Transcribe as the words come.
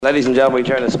Ladies and gentlemen, we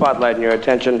turn the spotlight and your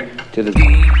attention to the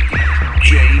DJ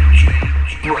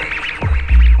Break.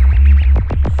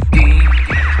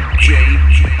 DJ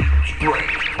Break.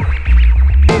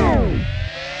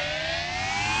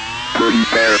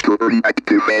 Pretty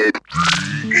activate.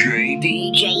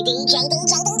 DJ.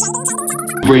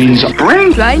 BrainZ.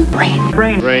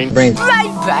 Brain.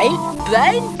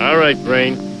 All right,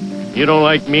 Brain. You don't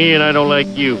like me and I don't like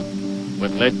you.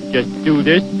 But let's just do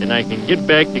this and I can get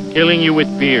back to killing you with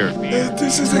beer.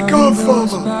 This is a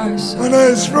Godfather. When I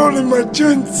was rolling my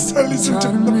joints, I listened to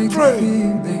the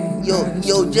Brain.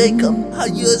 Yo, Jacob, how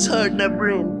you has heard that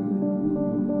Brain?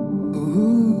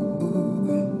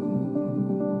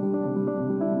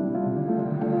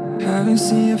 Haven't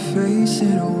seen your face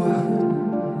in a while.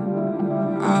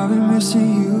 I've been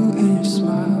missing you and your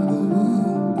smile.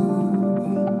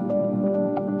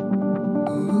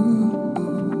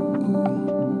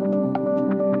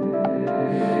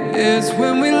 It's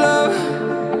when we love,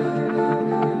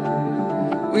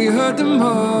 we hurt the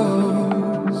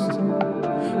most.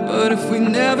 But if we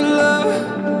never love,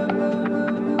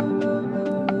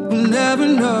 we'll never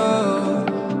know.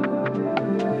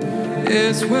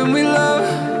 It's when we love,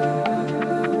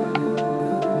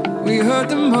 we hurt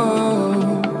the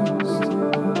most.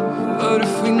 But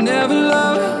if we never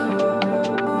love,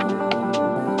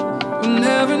 we'll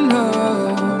never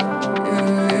know.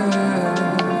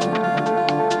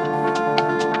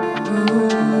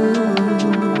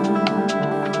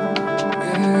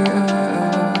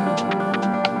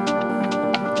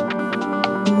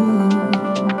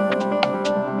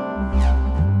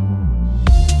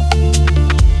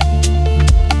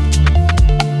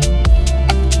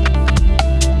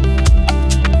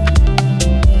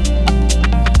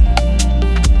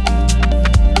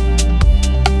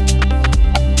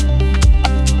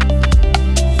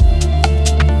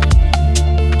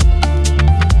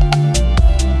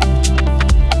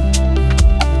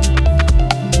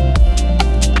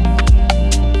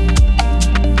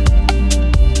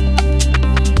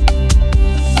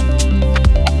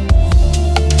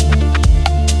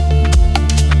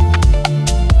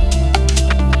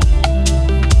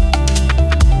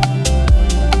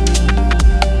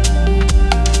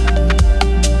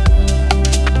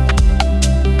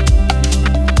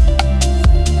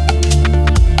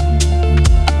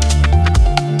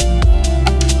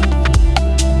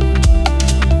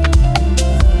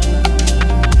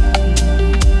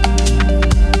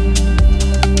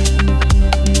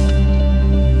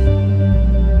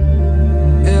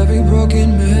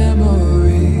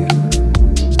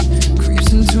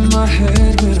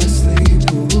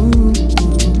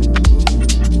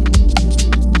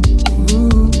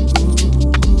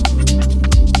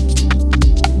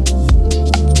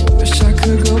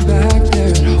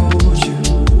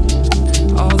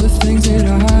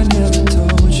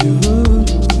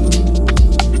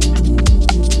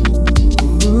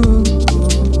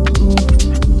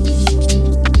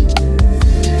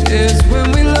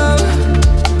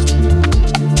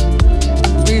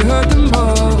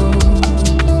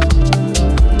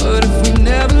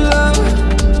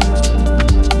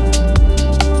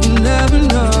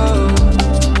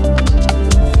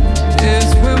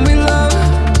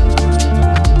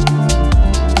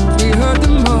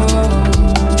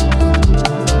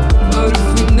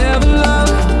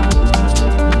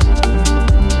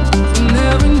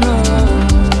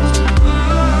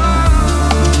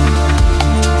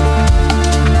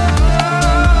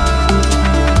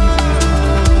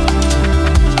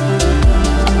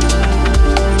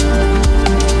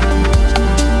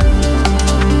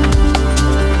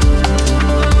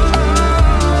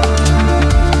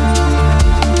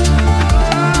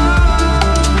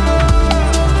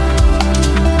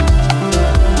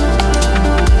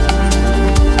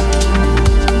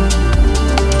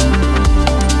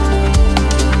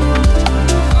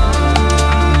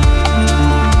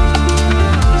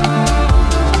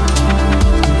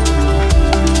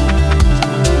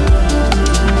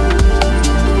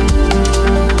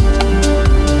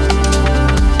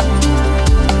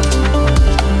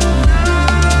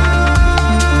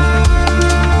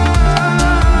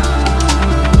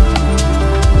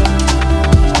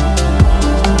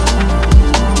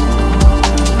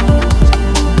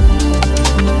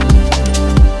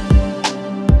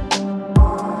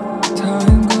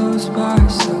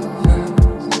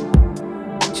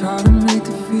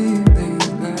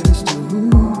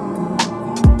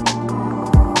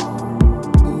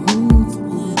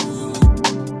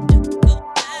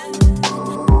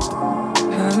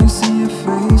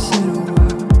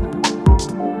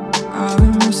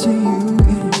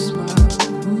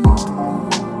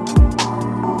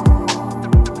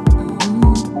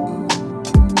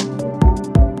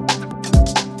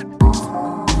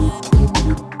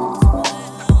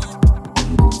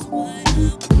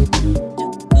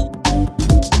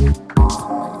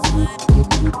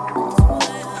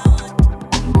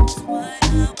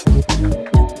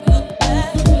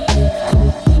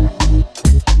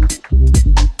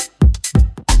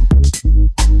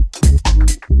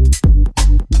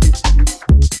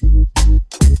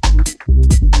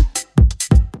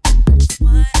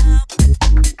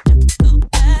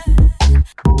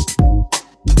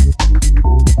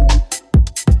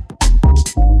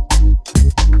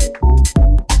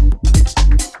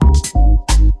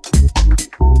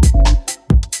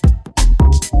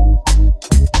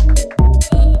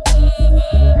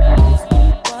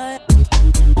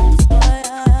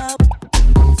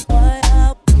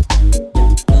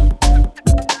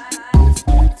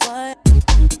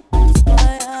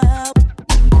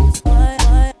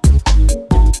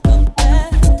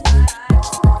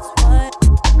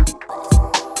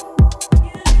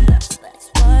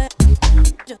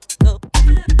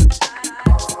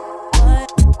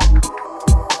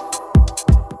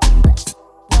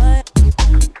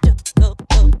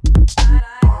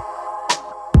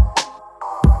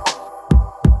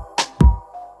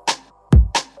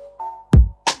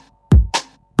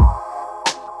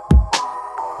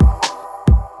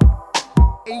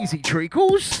 Easy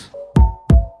treacles.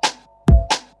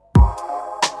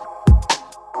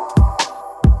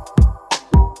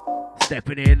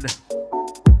 Stepping in,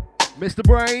 Mr.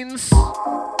 BrainZ.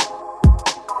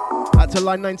 Out to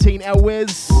line 19,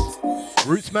 Elwiz.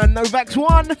 Rootsman Novak's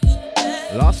 1.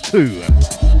 Last 2.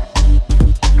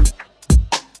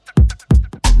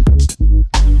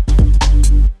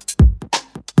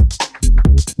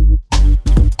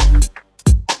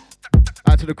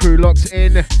 Out to the crew locked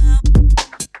in.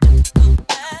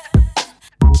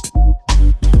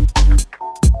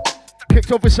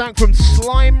 Kicked off a sang from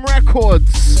Slime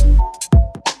Records.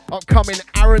 Upcoming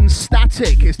Aaron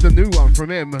Static is the new one from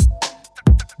him.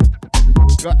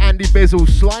 Got Andy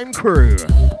Bizzle's Slime Crew.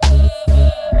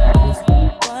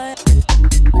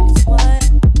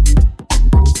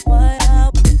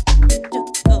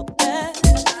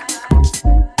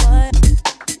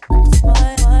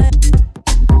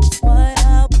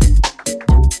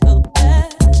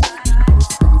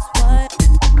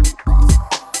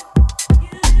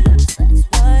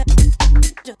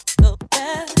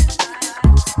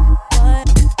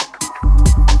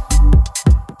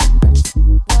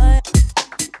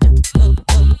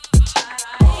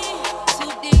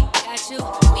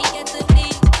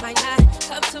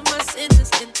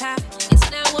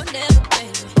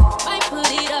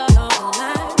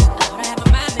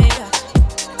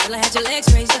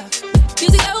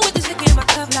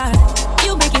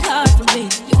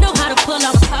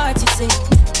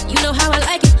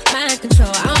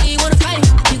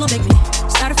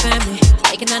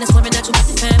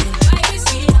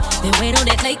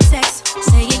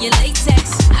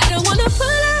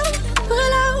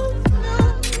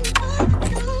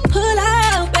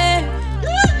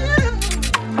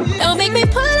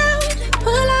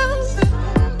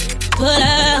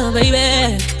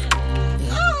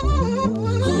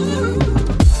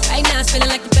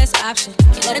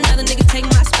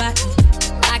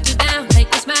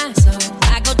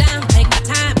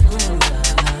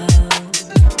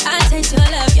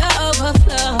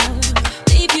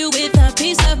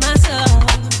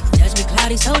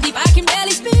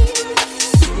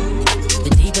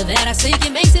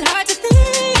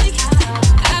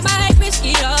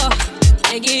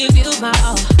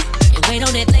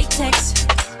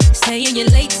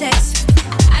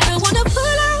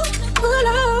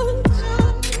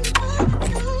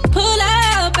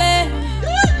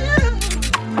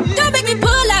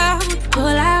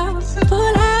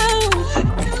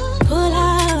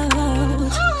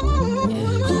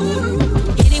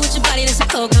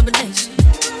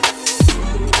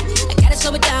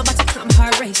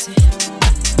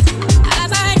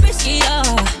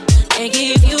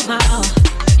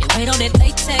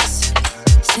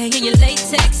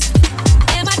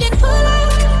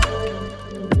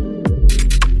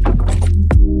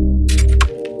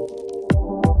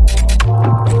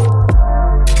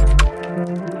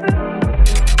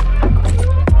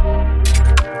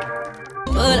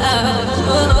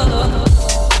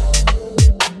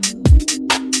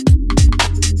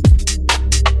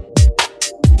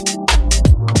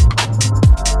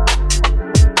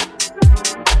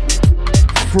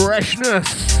 Freshness.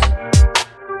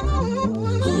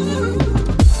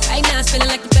 Right now it's feeling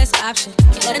like the best option.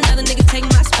 Can't let another nigga take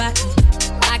my spot.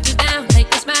 Lock you down, take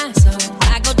what's mine. So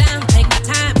I go down, take my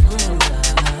time.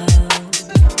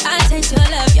 I taste your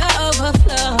love, your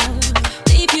overflow.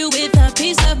 Leave you with a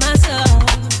piece of my soul.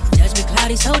 Judgment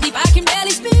cloudy so deep I can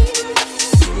barely speak.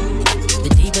 The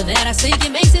deeper that I sink,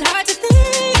 it makes it hard to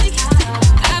think.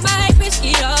 I might risk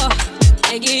it all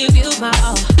and give you my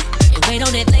all. And wait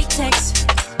on that latex.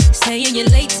 Stay in your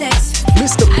latex.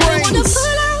 Mr. BrainZ. I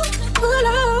don't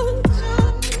wanna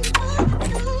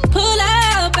pull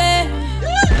out, babe.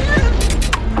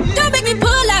 Don't make me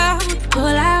pull out.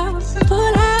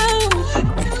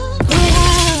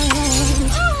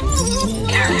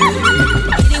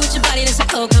 Hitting with your body, that's a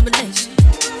cold combination.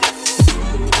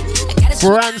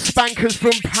 Brand spankers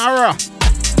from Para.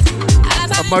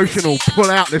 Emotional pull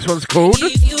out, this one's called.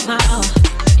 Give you my all.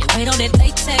 And wait on that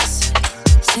latex.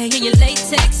 Stay in your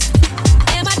latex.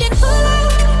 Damn, I didn't pull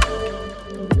out.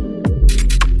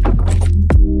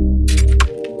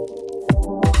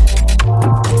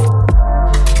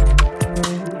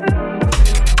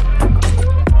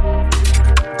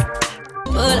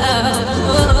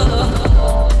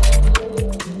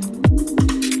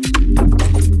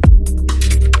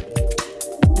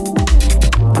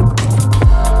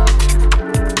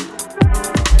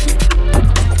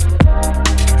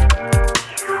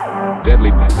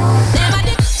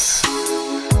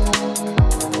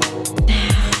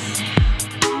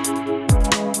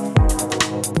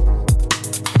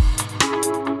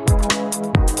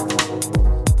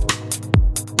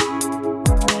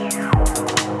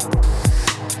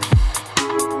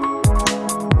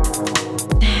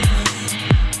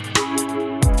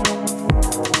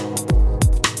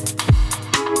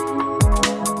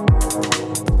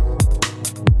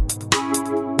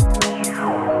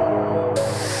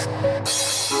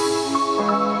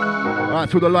 Right,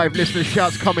 to the live listeners,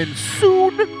 shouts coming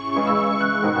soon.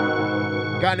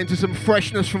 Getting into some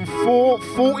freshness from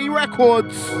 440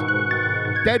 Records.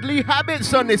 Deadly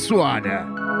Habits on this one.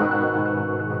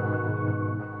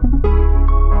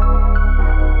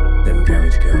 Them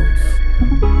garage girls.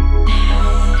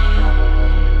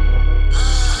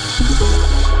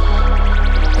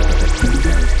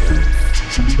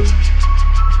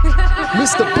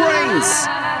 Mr.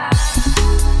 BrainZ.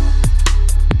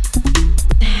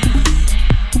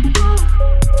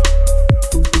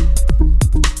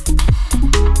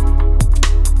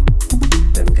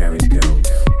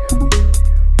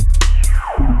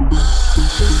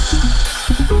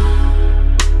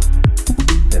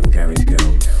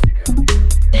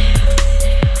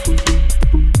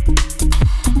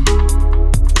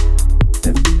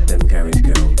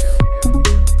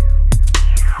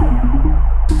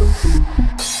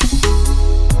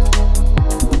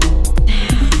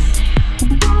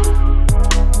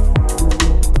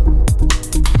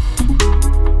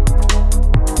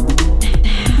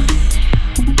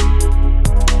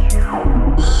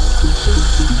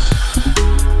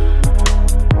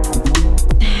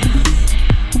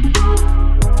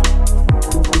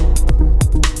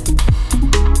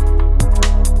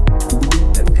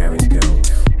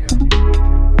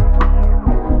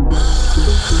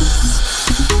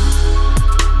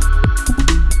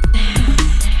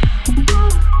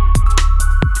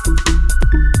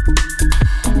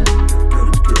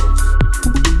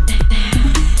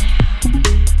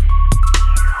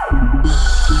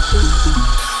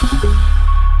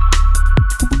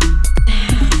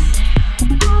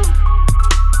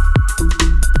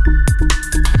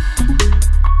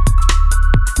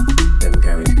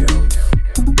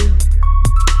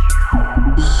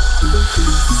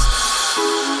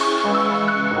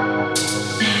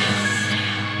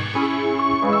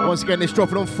 It's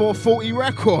dropping on 440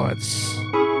 Records.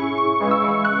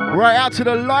 Right out to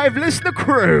the live listener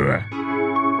crew.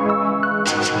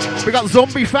 We got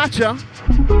Zombie Thatcher.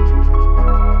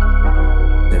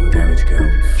 Them garage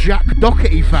girls. Jack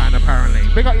Doherty fan, apparently.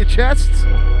 Big up your chest.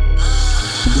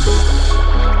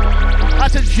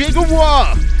 That's a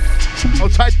gigawatt.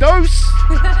 Outside dose.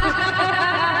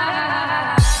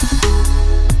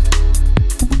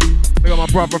 We got my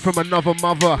brother from another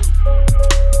mother.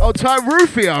 Old tight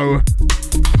Rufio.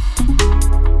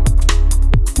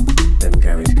 Them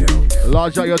garage girls.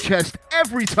 Large out your chest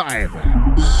every time.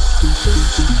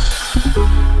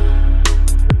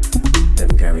 Them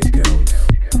garage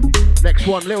girls. Next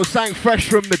one, little sang fresh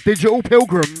from the Digital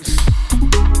Pilgrims.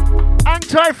 And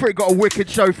Tyfrit got a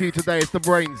wicked show for you today. It's the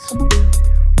BrainZ.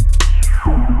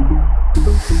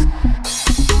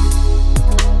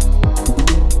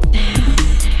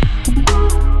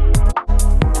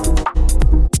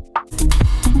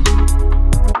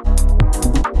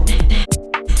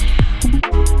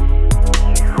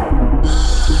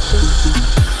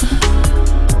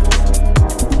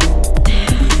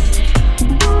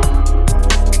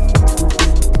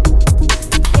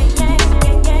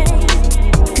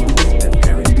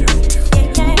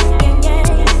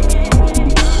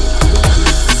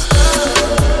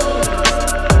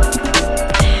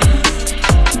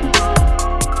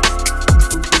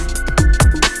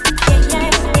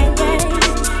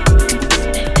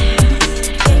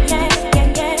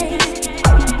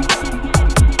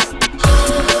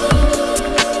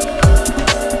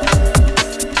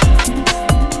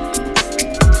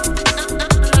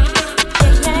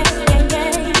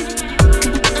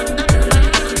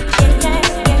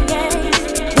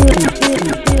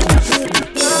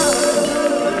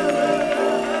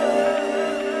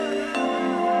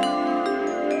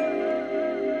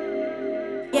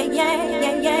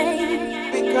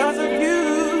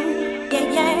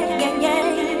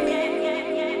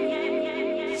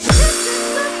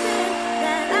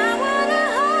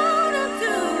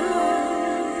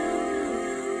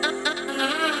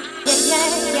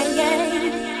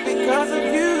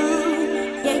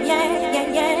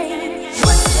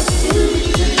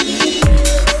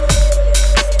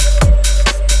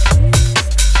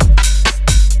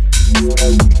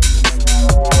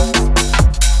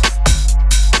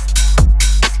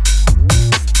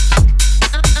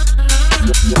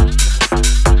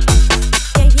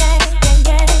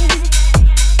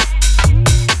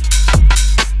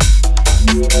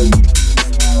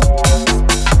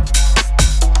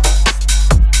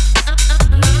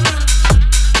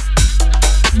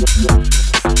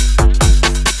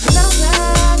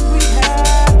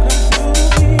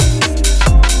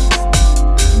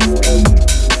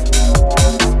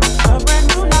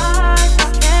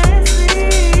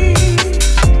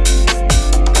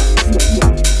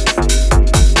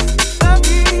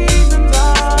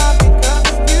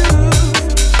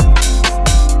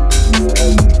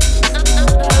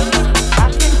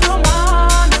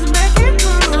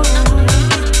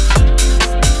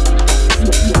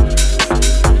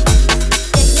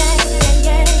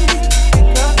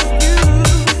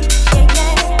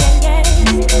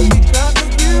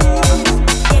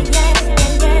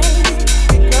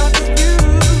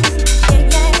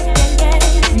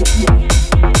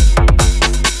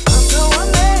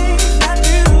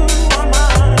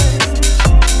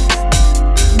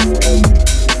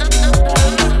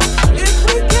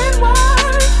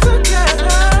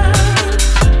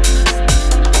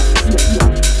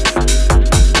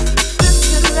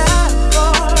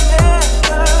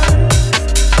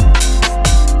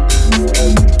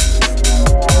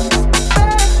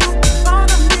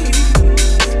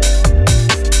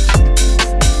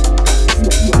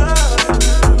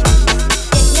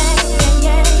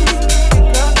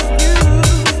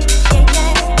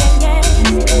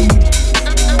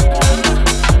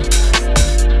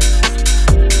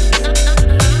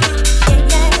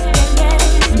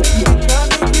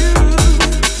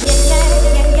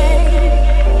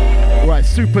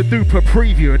 duper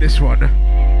preview of this one.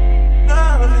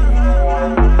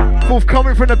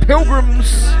 Forthcoming from the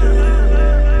Pilgrims.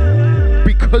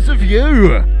 Because of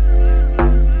you.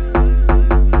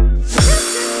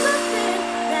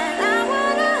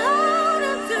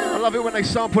 I love it when they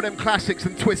sample them classics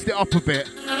and twist it up a bit.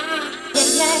 Because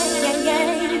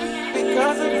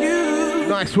of you.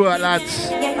 Nice work, lads.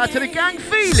 Out to the gang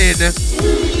feeling.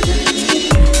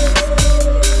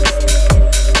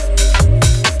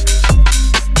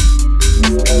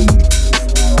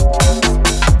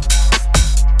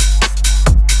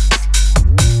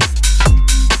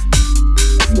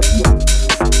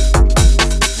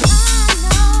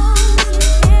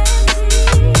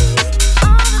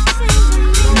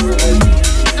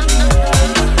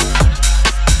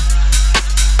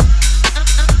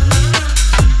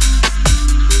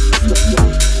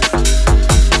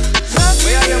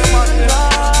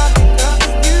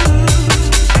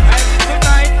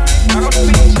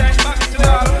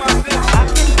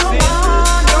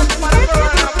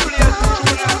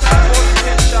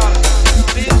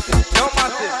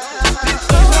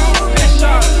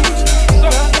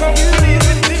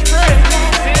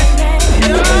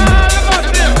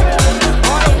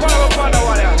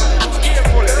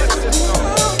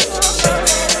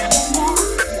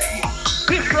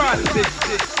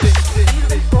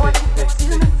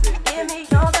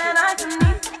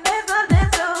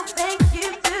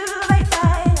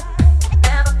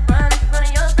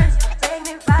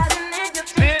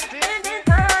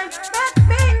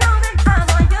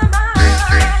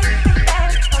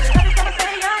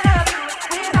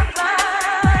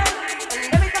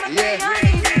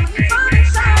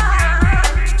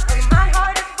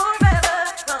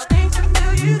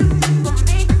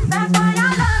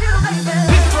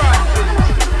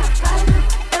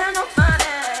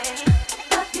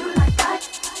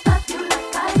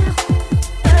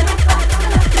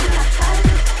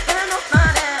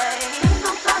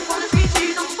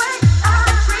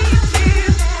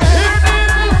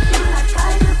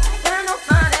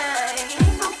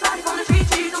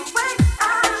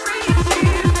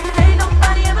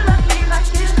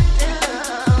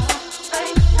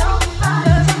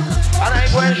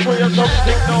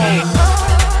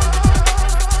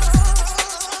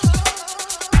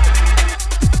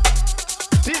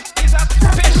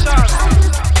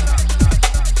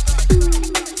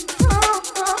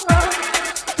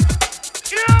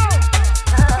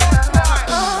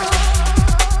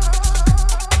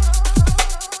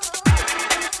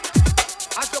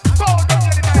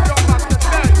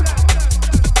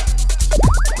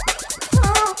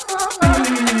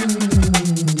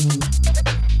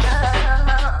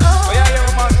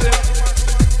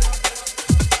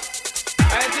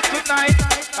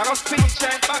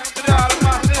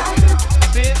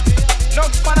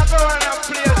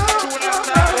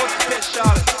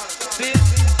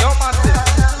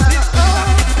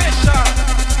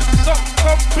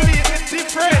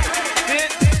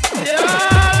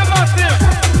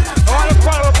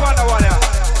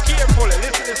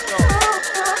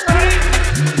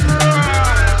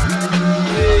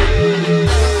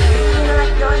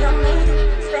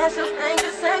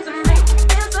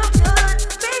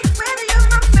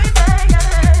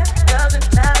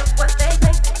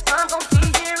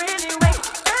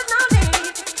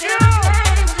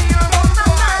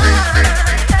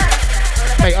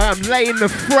 The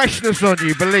freshness on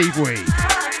you, believe we.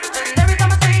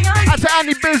 Out to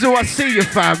Andy Bizzle, I see you,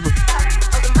 fam.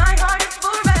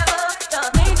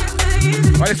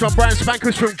 Right, this one, brand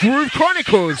spankers from Groove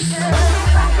Chronicles.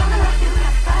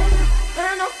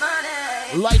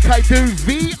 Like I Do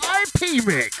VIP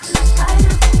mix.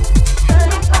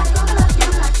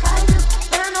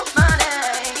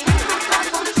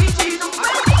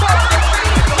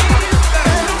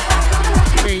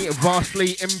 Me,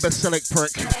 vastly imbecilic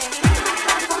prick.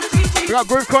 We got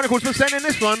Groove Chronicles for sending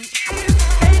this one.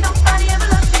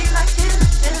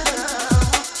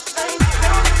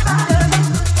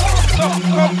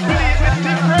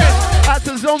 Out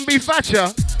to Zombie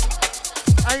Thatcher.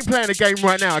 I ain't playing a game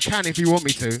right now. I can if you want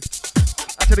me to.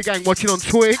 Out to the gang watching on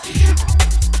Twitch.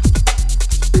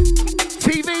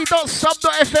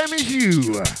 TV.sub.fm is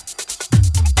you.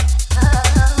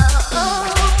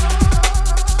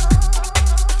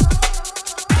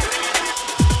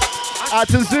 Out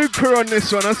to Zoo Crew on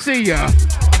this one, I see ya.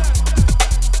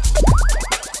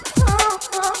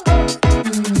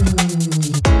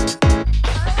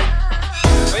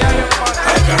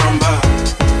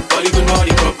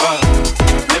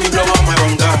 Let me blow out my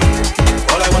rum down.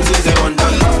 All I want is a one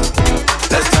down.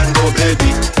 Let's tango,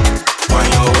 baby. Why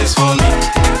you always for me?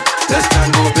 Let's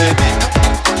tango, baby.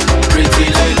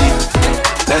 Pretty lady.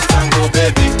 Let's tango,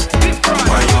 baby.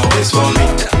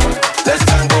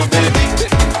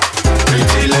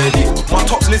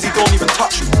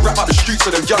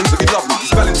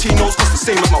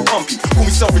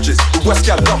 West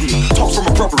gal love me. Tops from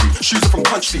a robbery, shoes are from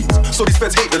country. So these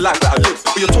feds hate the life that I live.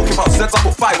 But you're talking about Zeds, I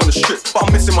got 5 on the strip. But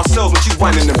I'm missing my cells when she's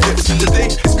whining them hips. Today,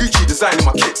 it's Gucci designing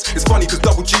my kicks. It's funny cause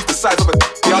double G's the size of a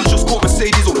yeah, I just caught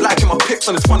Mercedes or liking my pics.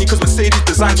 And it's funny cause Mercedes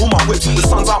designs all my whips. The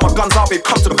sun's out, my gun's out, babe,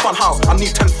 come to the fun house. I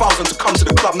need 10,000 to come to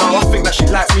the club now. I think that she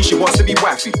likes me, she wants to be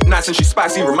wifey. Nice and she's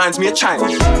spicy, reminds me of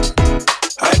Chinese.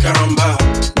 Hi caramba,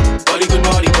 body good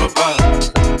body proper.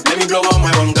 Let me blow out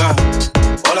my bunga.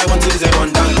 All I want is a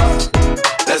one dance.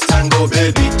 Let's tango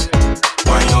baby,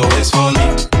 why you always for me?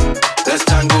 Let's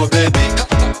tango baby,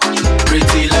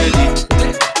 pretty lady.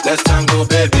 Let's tango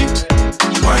baby,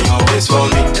 why you always for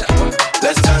me?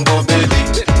 Let's tango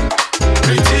baby,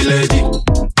 pretty lady.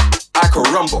 I can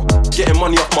rumble, getting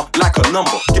money off my like a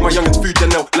number. Give my youngins food, then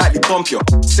they'll lightly bump you.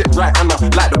 Sit right and I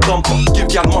like the bumper.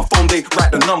 Give gal my phone, they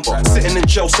write the number. Sitting in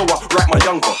jail, so I write my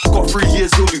younger. Got 3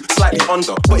 years, he'll do slightly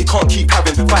under. But he can't keep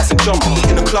having fights and jumping.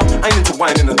 In the club, I ain't into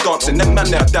whining and dancing. Them man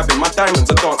there dabbing, my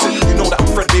diamonds are dancing. You know that I'm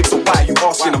Fred, babe, so why are you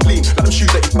asking? I'm lean, like the shoes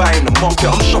that you buy in the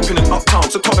market. I'm shopping in Uptown,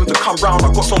 so tell them to come round.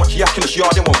 I got so much yak in this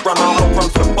yard, they won't run out. I don't run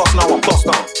for the bus, now I bust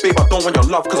down. Babe, I don't want your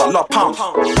love, cause I love pounds.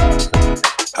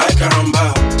 Hi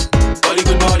caramba, body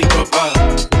good body proper.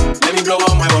 Let me blow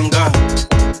out my bunga.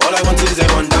 All I want is a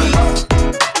one dance.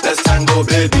 Let's tango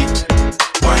baby,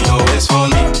 why you always for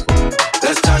me?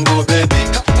 Let's tango baby,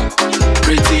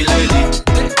 pretty lady.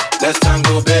 Let's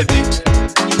tango baby,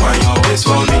 why you always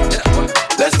for me?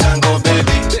 Let's tango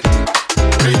baby,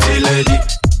 pretty lady.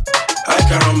 Hi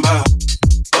caramba,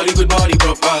 body good body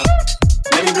proper.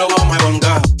 Let me blow out my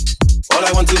bunga. All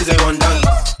I want is a one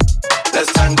dance.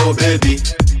 Let's tango baby,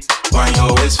 why you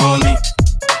always for me?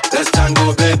 Let's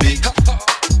tango baby,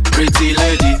 pretty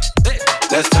lady.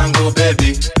 Let's tango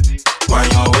baby, why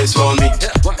you always for me?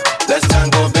 Let's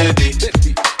tango baby,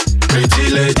 pretty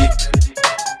lady.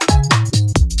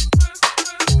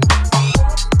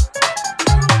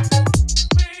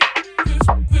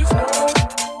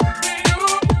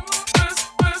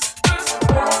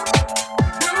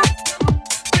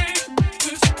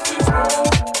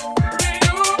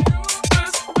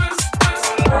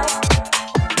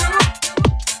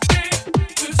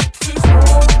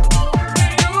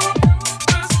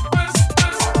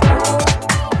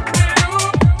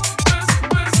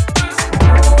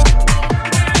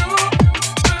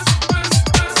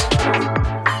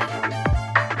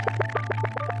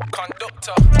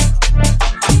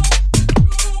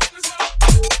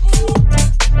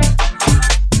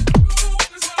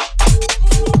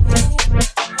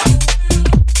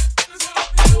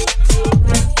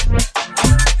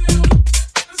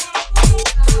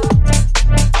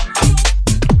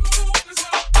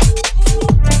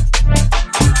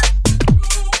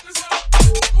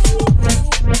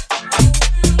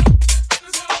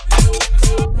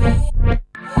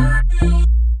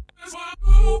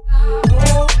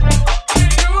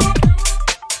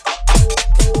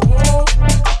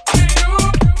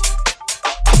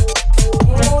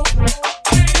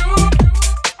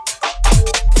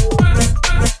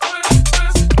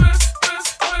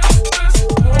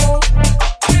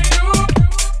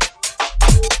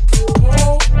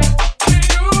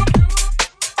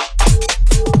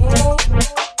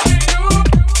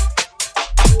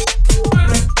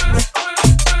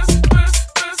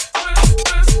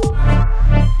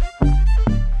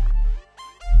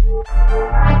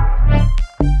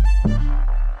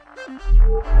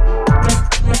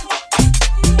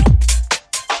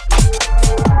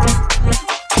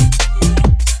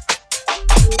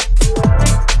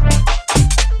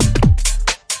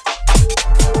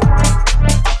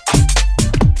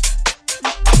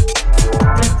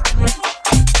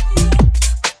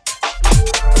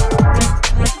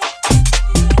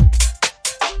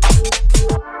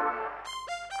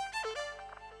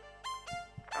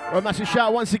 A massive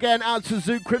shout once again out to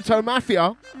Zook Crypto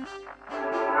Mafia,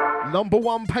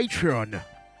 #1 Patreon.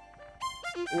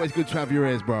 Always good to have your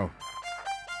ears, bro.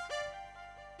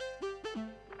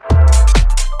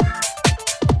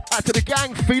 Out to the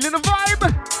gang, feeling the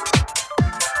vibe.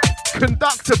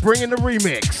 Conductor bringing the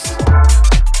remix.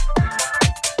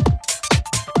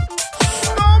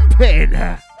 Stomping.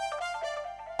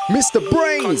 Mr.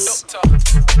 BrainZ.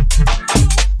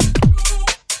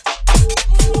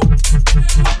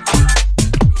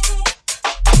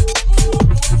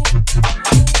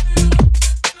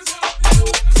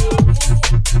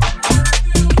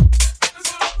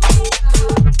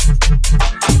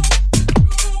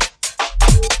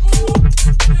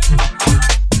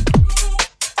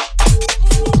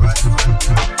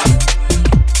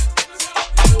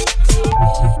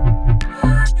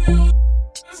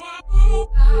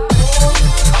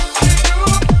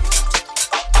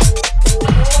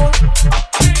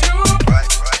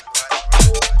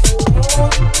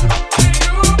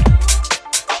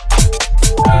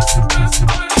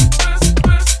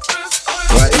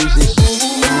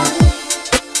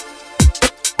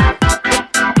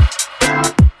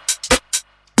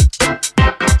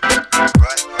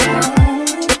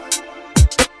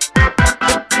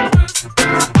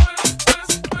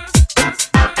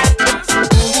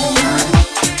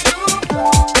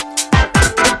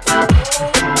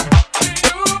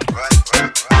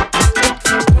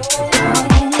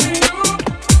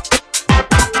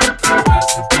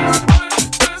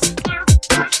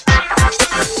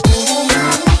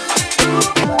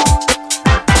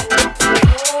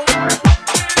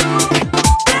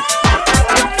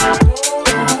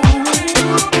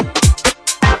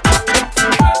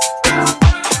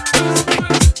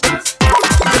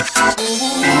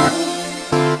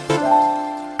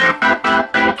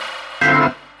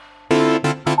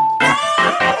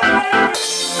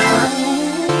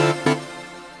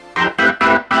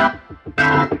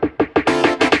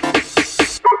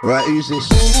 Right, who's this?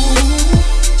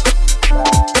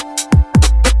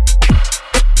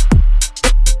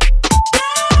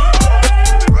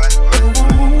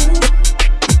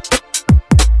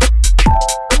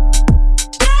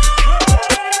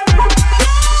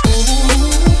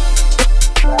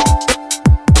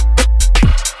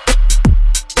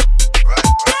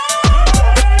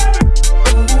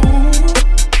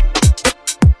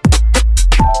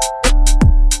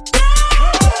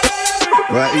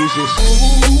 Right, who's this?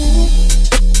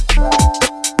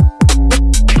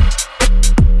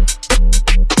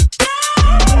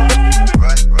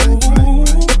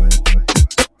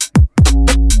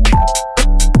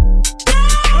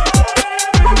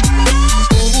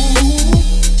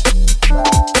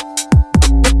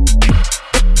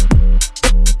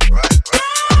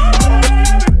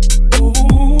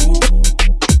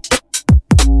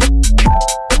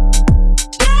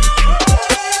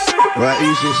 Right,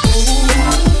 who's this?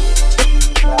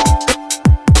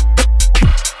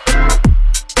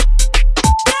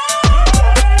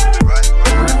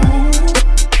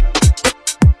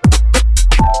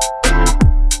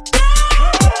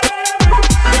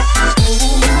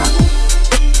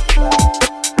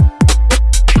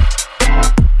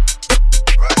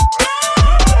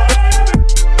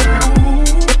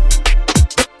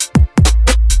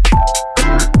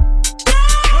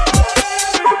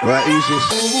 Right, who's this?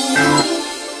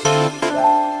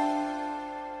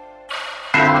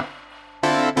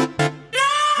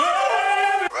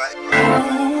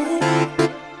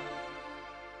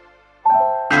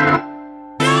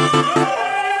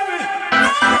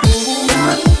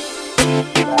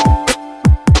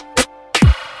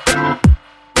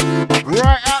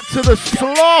 Right out to the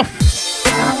sloth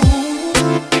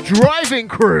driving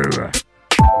crew.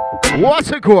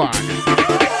 What a quad.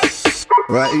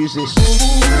 Right, who's this?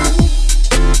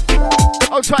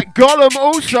 I'll take Gollum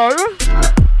also.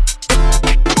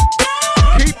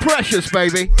 Keep precious,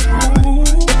 baby.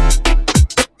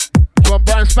 One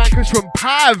brand spankers from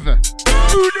Pav.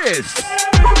 Who this?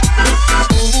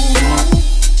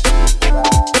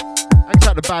 Thanks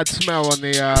out the bad smell on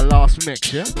the last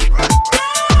mix, yeah?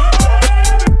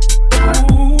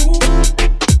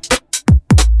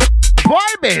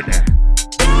 Vibing.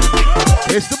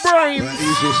 It's the BrainZ. Right,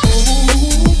 who's this?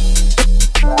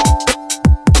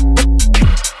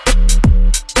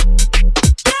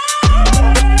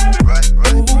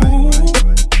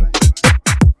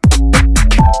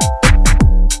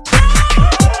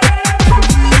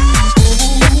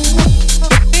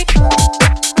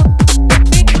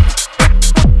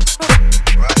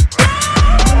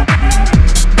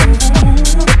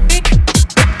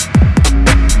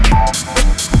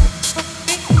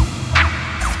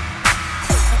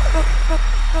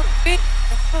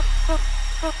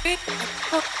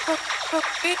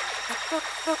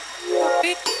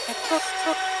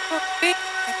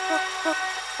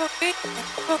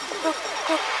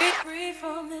 Free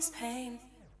from this pain.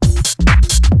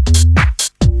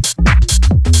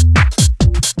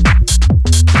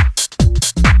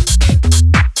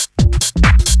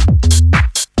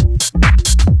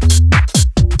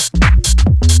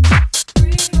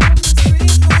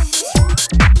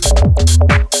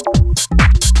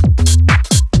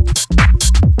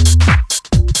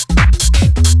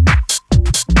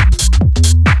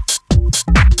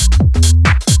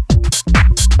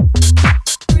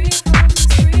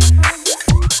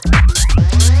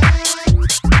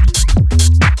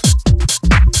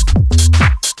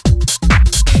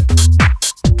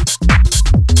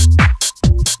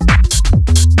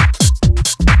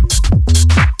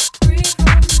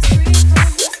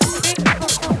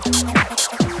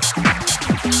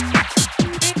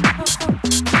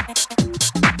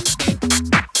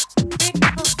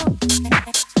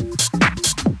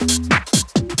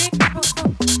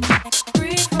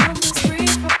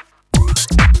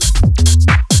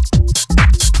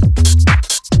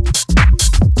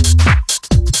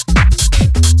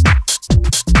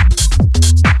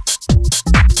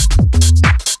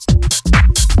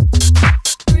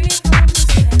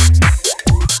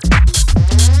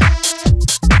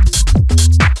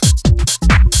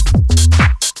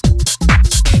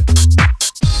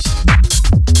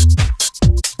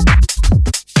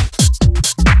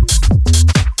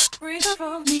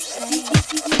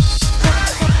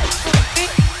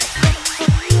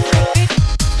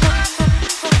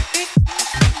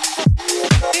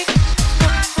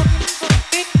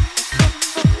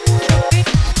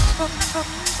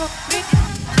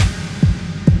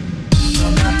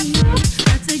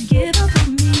 Give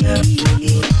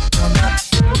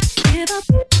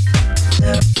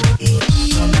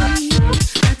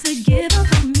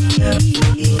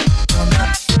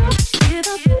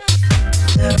up.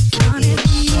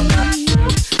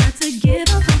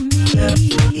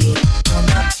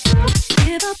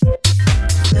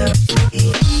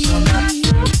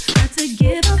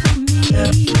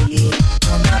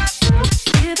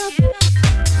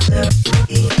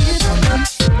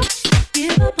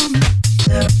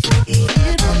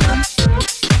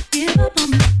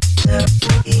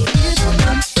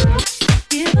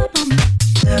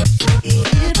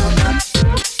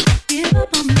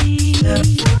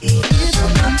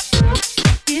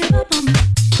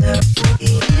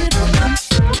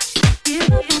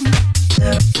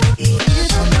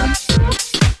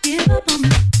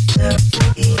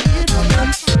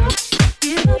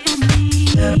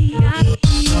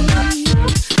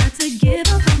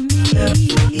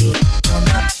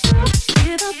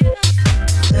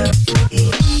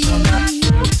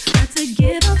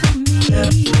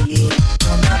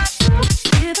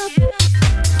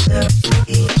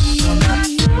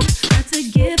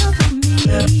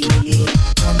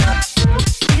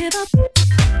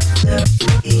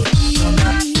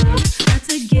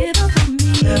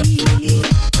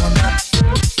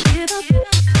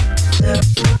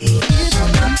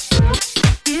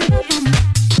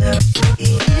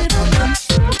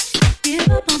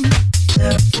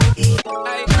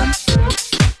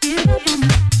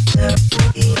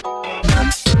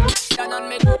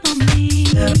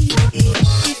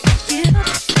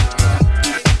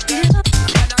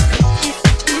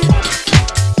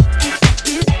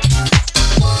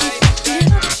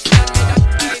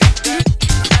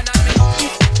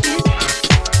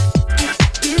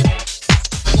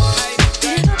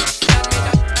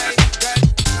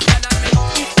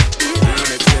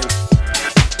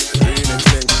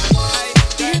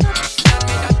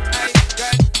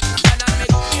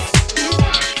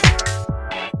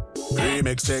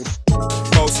 Remixing,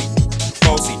 bossy,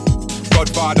 bossy,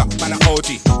 Godfather, man a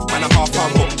OG, man a half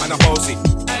humble, man a bossy.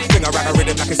 Thing I rap a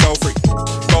rhythm like it's all free.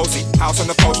 Bossy, house on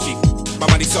the post G. My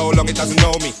money so long it doesn't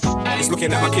know me. It's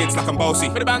looking at my kids like I'm bossy.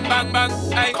 Bang bang bang,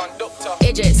 hey.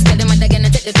 Ages, tell them what they're gonna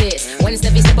take the piss. When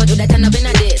Steffi step out, do that turn up in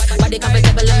a diss. Body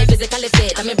comfortable and me physically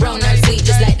fit. I'm a brown and sweet,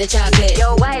 just like the chocolate.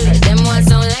 Yo, wireless, them all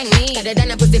sound like me. Got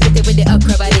than a pussy pretty with the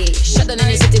upper body. Shut down in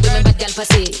the city with me bad girl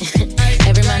pussy.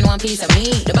 Every man want piece of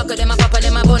me. The back of them a papa,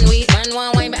 them a bun weed. Man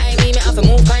want wine behind me, me have to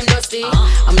move kind dusty.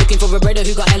 I'm looking for a brother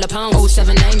who got hella pounds.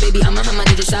 079, baby, I'm a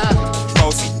manager shop.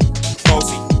 Bossy,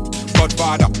 bossy,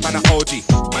 Godfather, man a OG,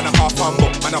 man a half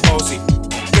humble, man a bossy.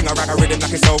 Thing I rap a rhythm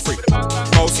like it's all free.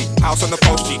 Bossy, house on the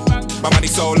post G. My money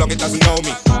so long it doesn't know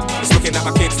me. It's looking at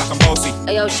my kids like I'm bossy.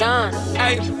 Hey yo, Sean.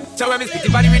 Hey, so when me spitty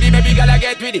body with it, maybe gala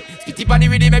get with it. Spitty body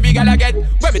with it, maybe gala get.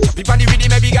 When me choppy body with it,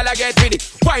 maybe gala get with it.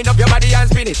 Wind up your body and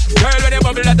spin it. Girl, when you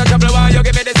bubble at the trouble, why you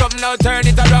give me the something now? Turn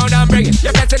it around and bring it.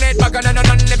 You're pressing it back on and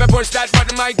on, never push that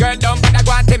button, my girl down, but I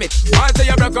go and timid. Once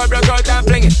you broke out and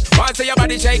fling it. Once your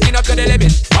body shaking up to the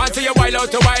limit. Once you wild out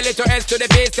to wild it to S to the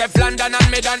base, step London and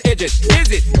mid and edges. Is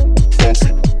it? Bossy,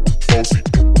 bossy,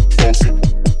 bossy,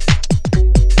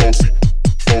 bossy,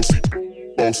 bossy,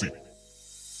 bossy.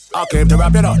 I came to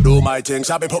rap it up, do my thing.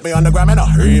 Sabi put me on the gram in a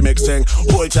remix thing.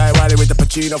 Pull tight Wiley with the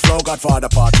Pacino flow. Godfather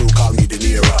part 2, call me De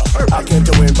Niro. I came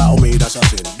to win, battle me, that's a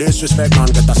sin. Disrespect,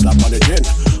 man, get a slap on the chin.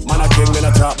 Man a king, in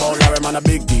a top, oh Larry, man a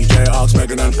big DJ, Hawks,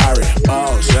 Megan and Harry.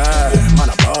 Boss, yeah,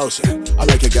 man a boss. I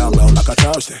make your girl blow like a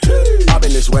toasty. I've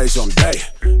been this way someday,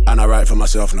 and I write for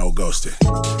myself, no ghosting.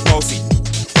 Bossy,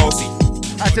 bossy.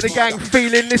 Out to the gang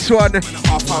feeling this one.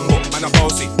 Half humble, man a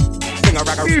bossy.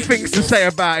 Few things to say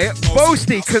about it.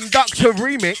 Boasty Conductor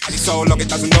remix. So long it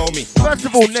doesn't know me. First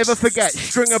of all, never forget,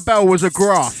 Stringer Bell was a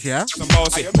graph, yeah?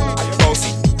 Bossy,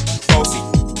 bossy, bossy,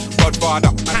 Godfather.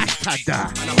 Hashtag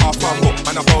that. Man a half humble,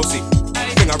 man a bossy.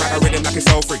 Thing I rap a rhythm like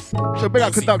it's all free. So big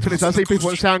up Conductor this. I see people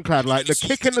on SoundCloud like the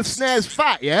kick and the snare's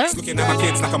fat, yeah? Looking at my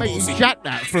kids like I'm Mate, bossy. you jack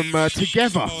that from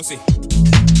Together. Bossy.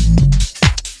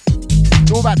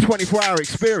 It's all about 24-hour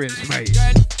experience, mate.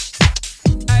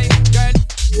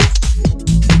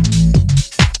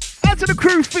 Out to the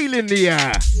crew feeling the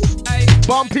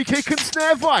bumpy kick and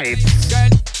snare vibes.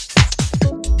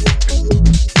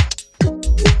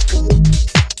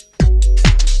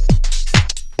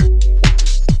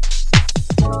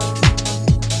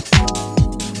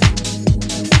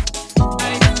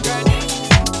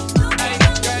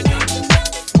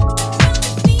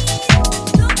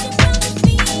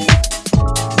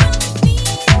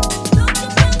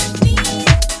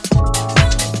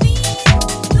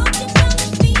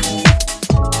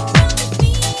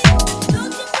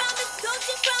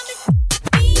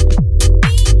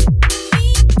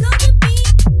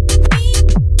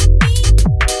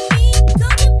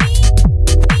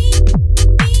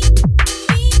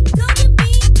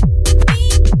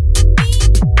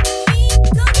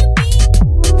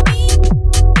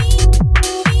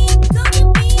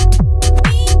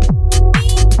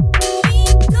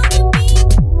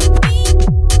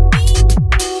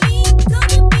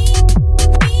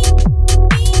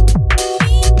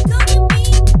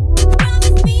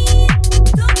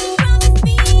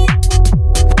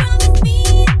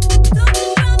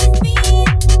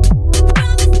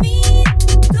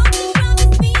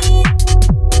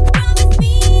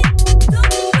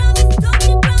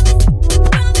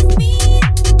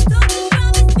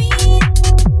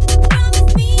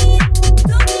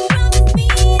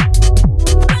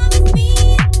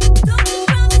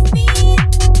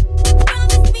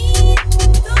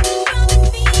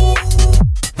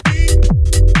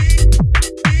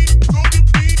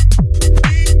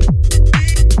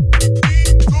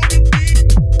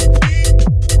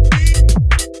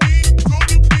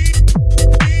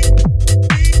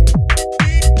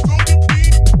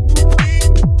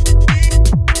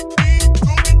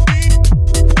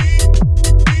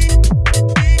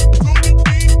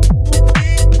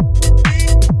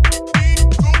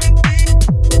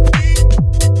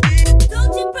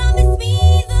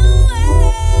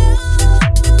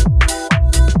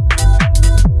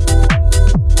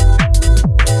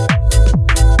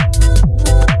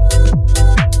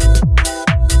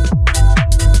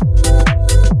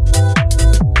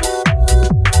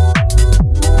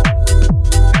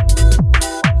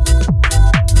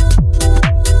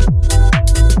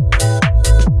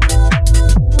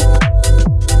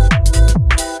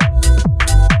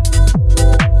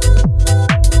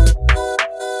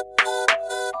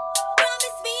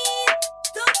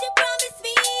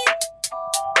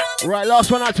 Right,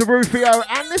 last one out to Rufio,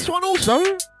 and this one also.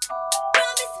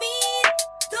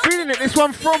 Feeling it, this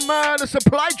one from the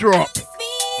Supply Drop,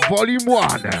 Volume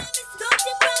 1.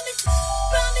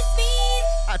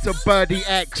 That's a Birdie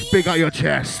X, big out your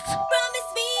chest.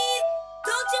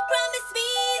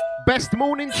 Best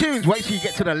morning tunes, wait till you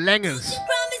get to the Lengers.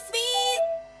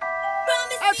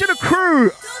 Out to the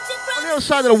crew on the other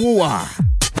side of the water.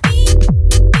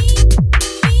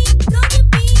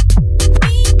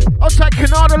 Outside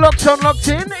Canada, locked on, locked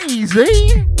in,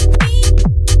 easy.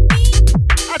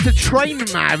 Out to Train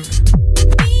Mav.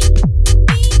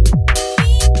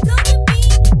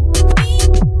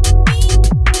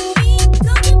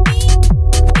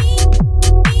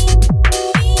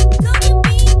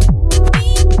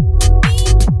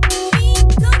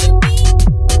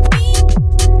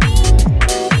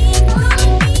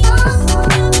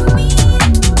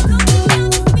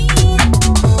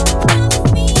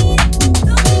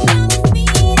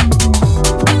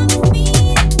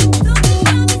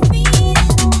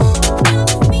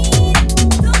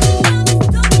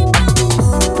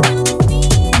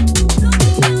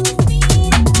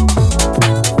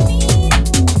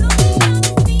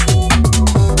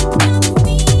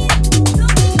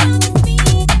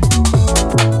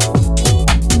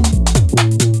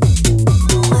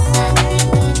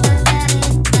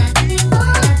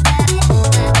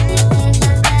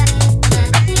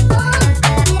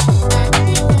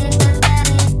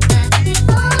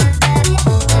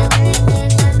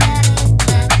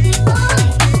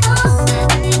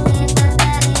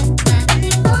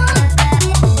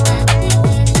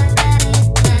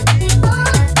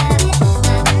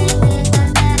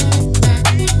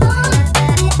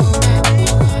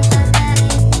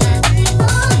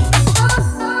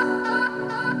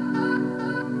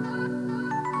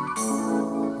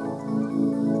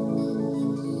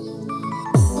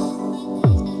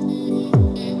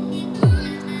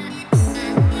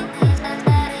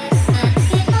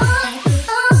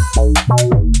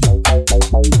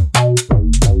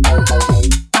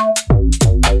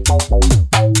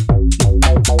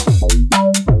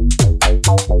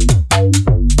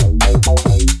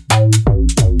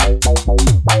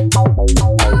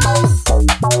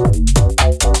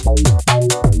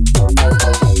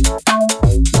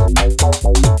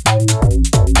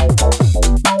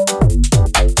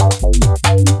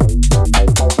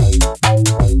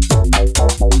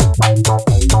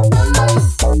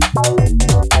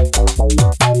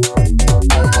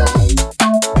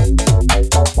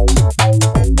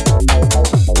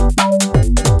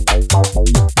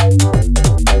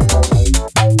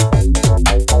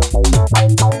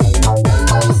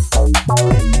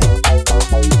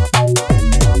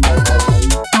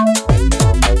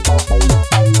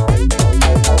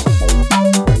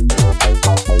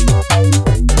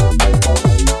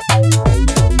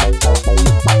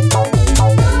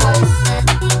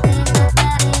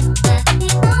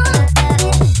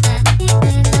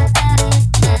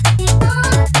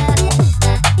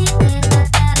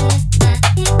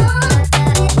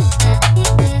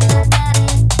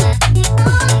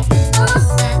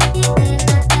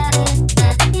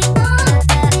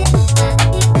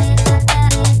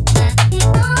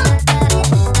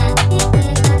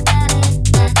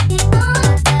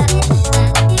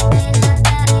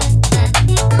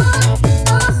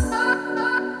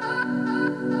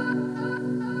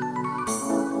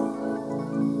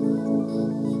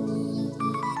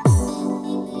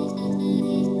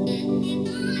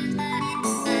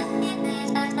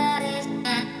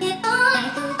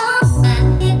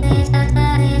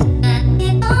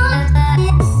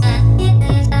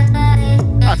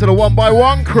 To the One by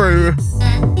One crew. Out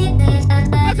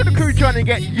to the crew trying to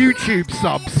get YouTube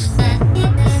subs.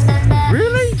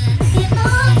 Really?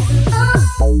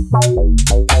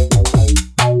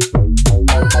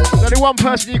 There's only one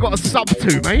person you got a sub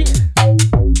to, mate.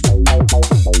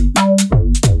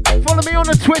 Follow me on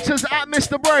the Twitters at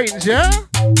Mr. BrainZ, yeah?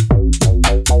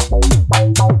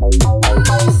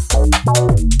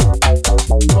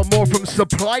 For more from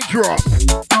Supply Drop,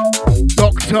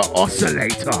 Dr.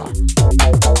 Oscillator.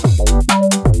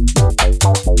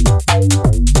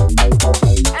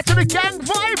 Out to the gang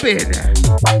vibing.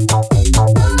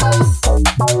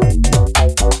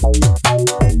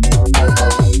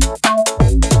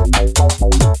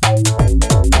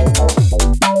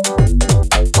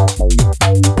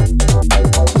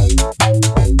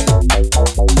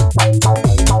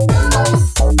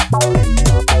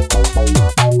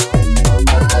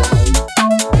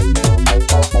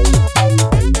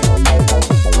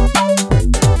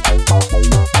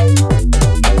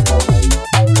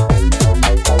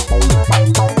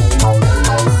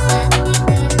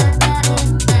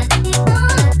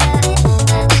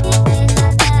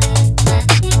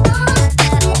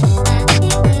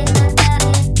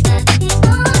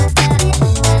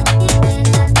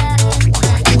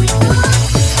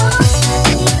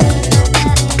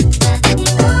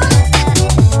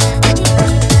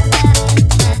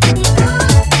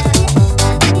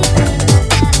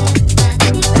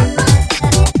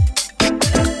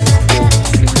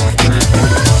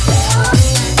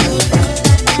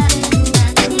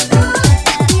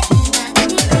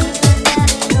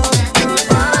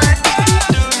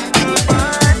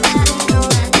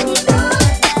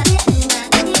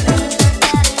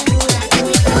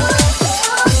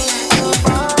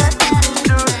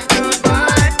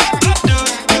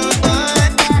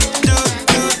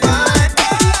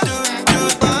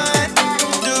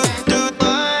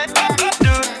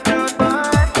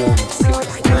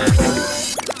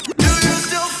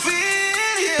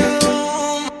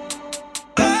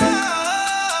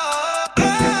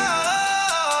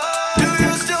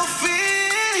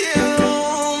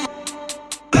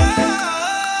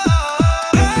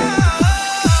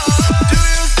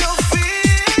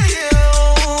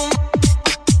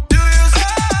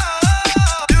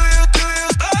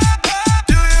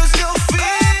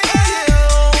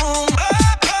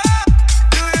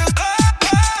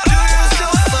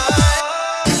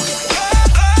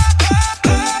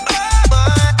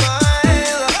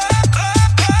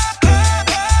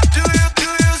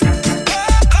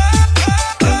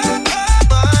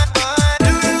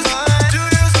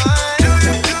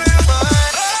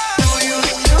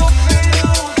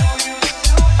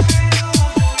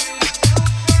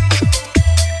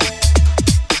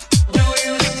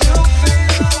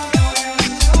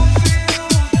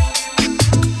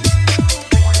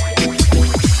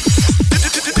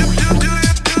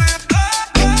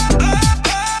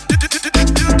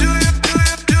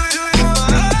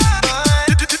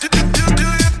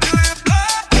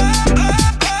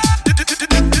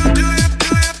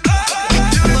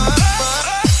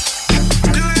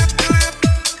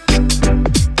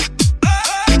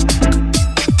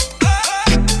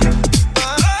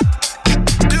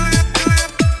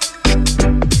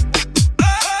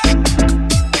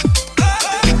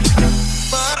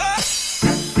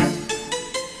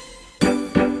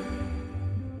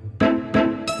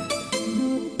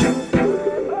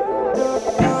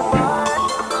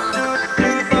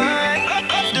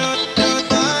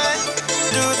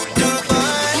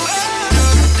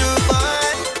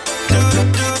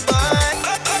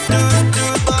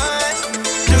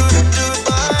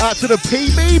 the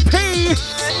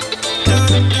PBP.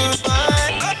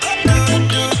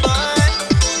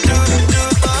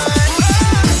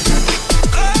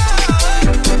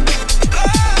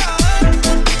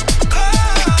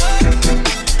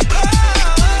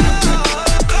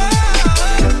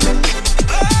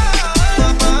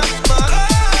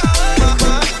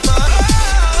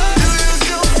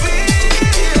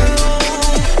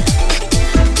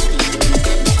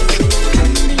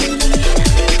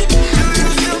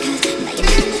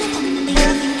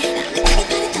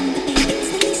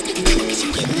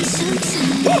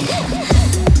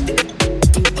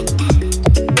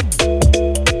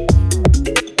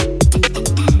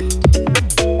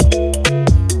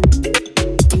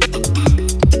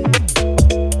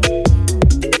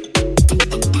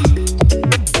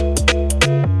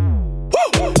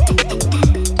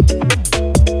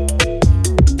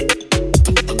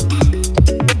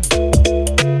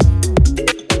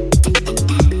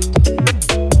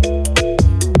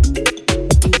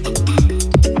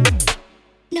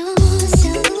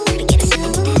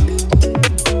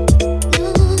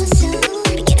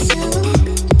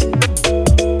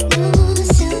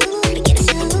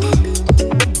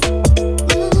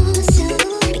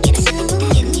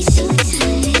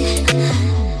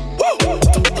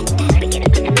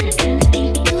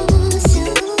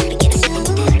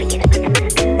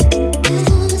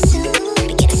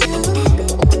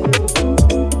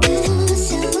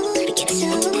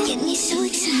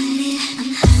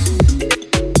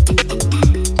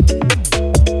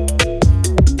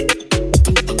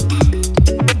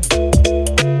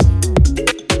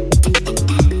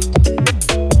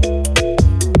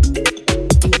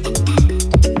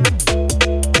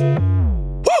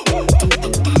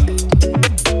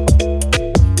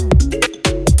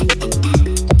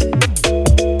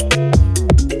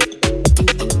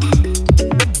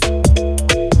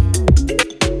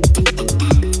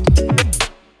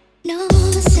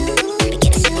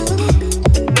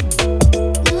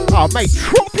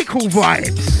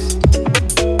 Vibes.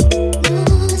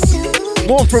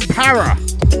 More from Para.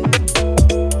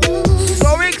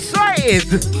 So excited.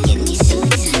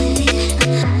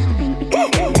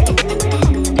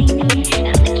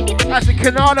 That's the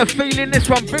Canada feeling this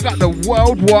one. Big up the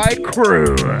worldwide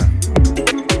crew.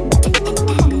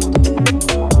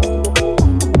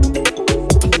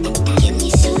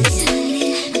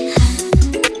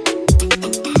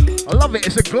 I love it.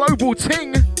 It's a global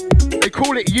ting. They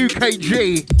call it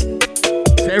UKG.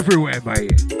 It's everywhere,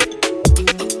 mate.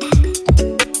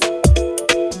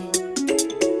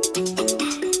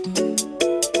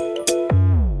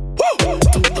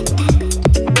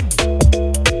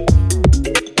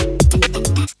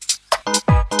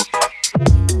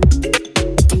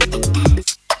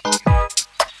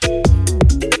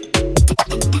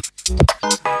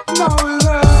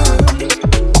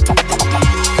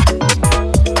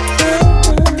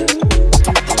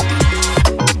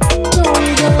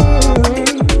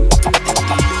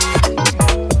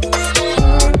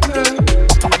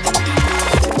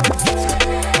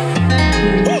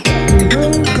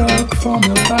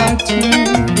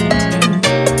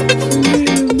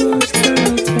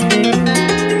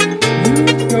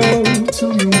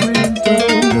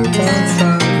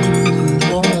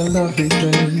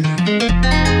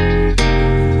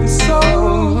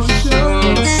 So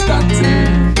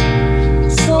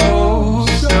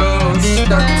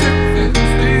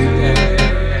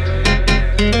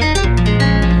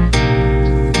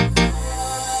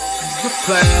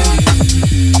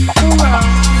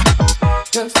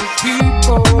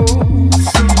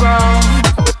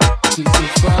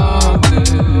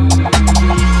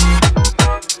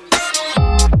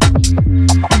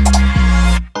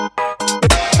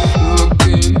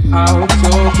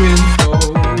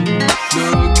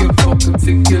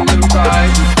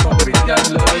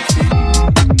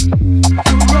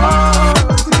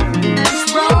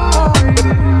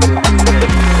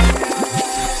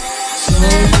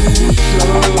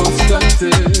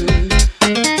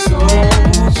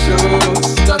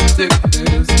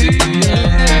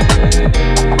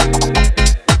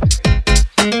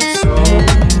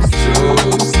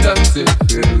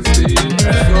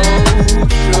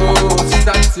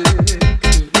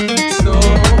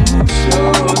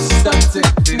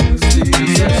static.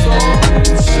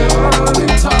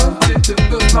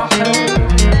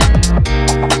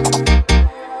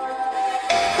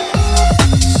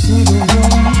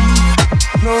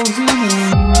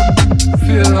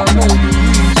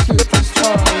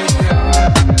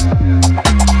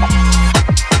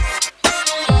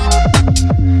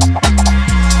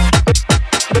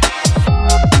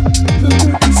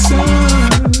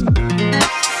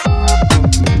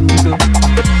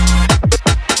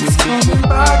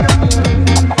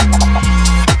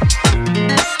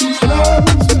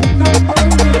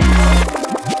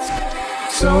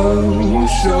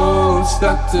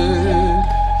 static.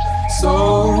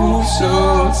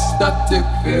 Social static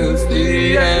fills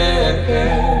the air.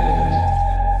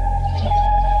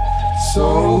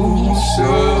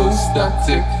 Social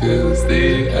static fills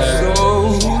the air.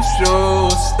 Social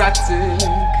static.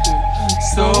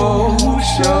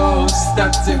 Social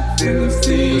static fills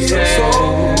the air.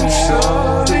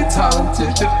 Socially talented,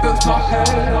 it fills my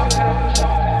head.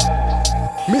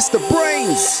 Mr.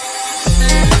 BrainZ.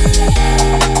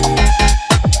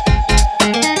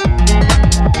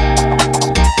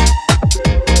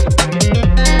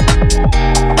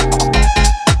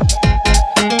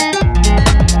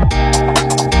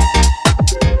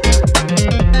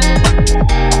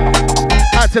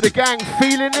 To the gang,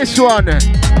 feeling this one.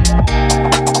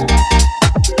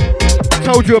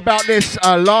 Told you about this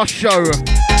last show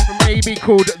from AB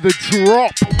called The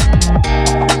Drop.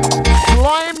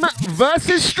 Slime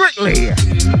versus Strictly.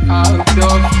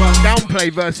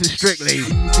 Downplay versus Strictly.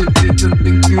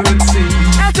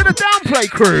 Out to the Downplay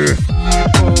crew.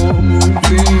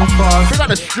 We got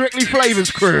the Strictly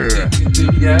Flavors crew.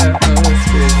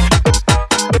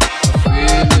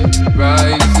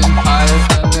 Rising higher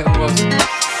than it was.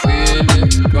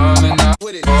 Coming out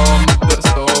from the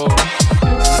store.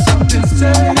 Something's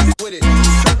changed.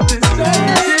 Something's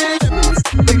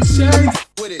changed. Exchange.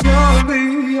 You're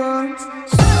beyond.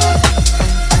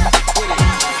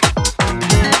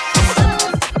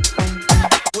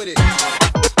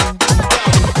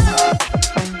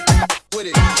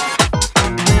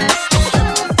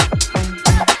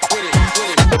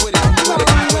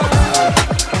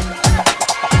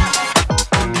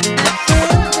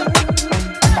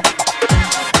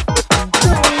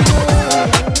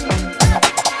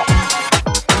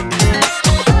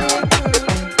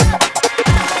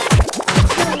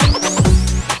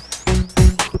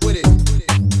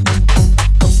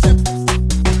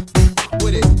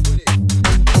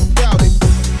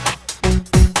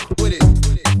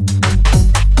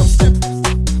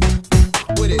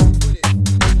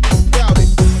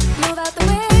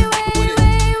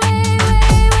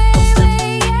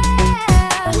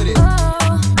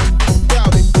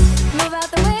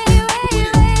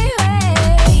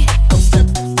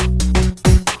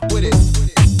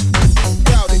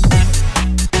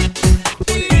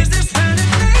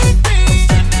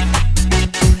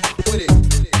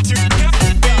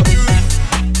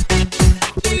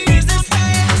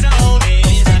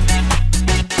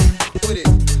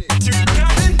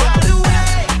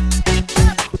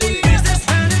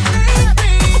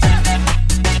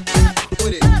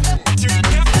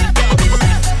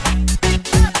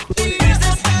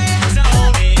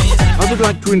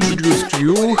 To introduce to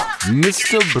you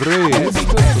Mr. BrainZ.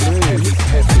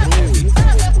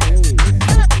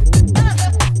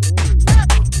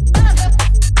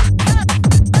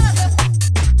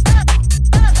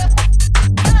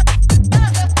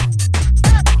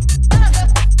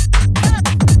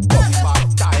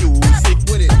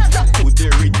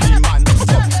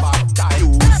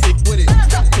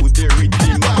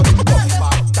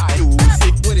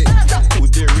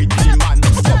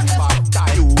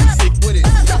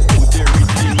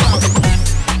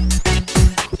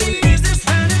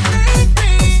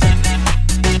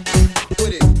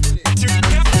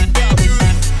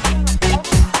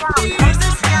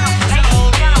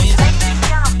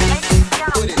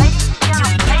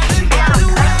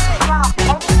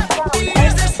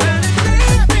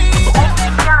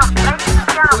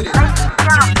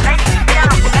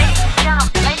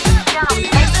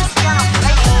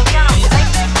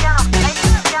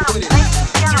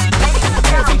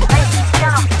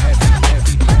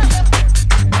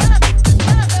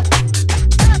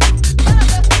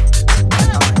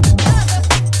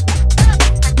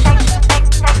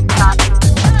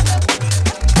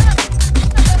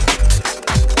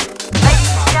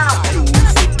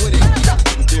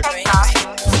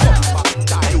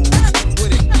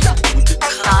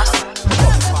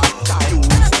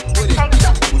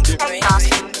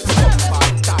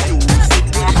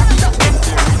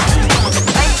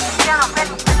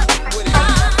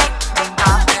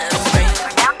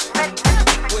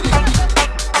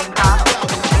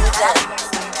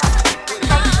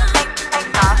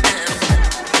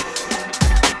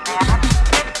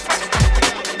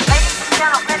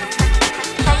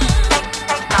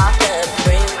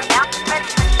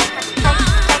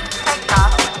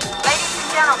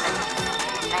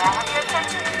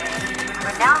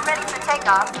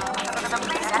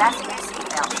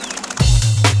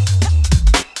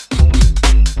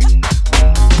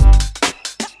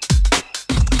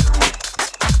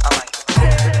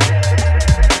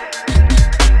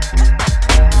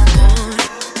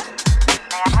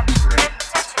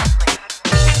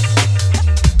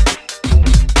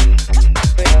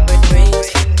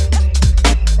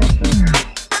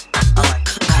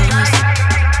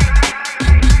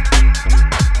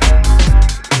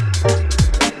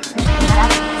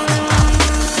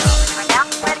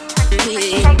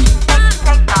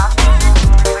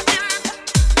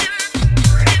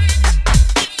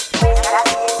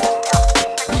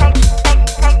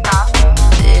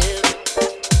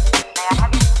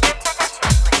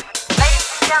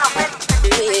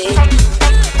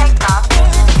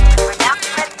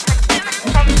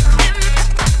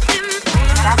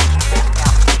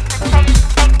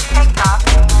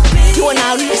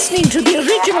 now listening to the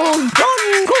original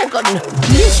Don Gorgon,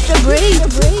 Mr. Brain.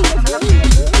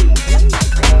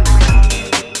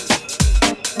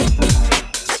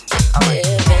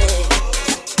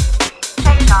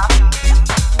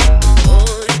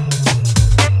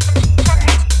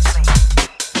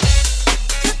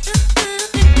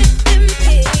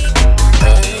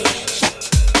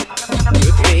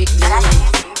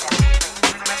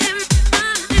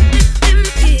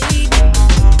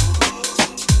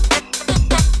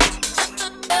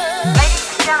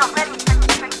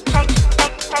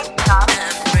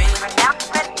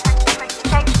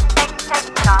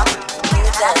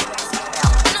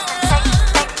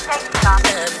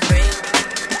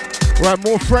 Right,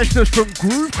 more freshness from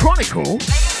Groove Chronicle.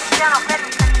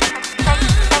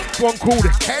 One called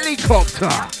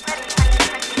Helicopter.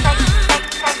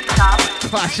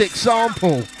 Classic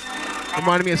sample.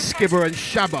 Reminding me of Skibber and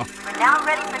Shabba. We're now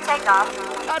ready for takeoff.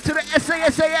 Out to the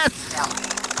SAS.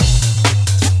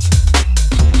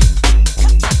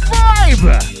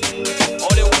 Vibe!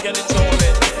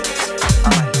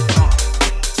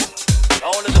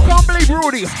 Can't believe we're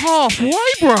already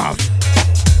halfway, bruv.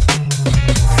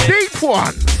 Deep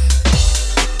ones.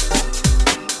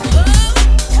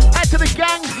 Out to the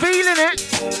gang feeling it.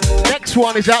 Next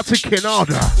one is out to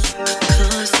Kinada.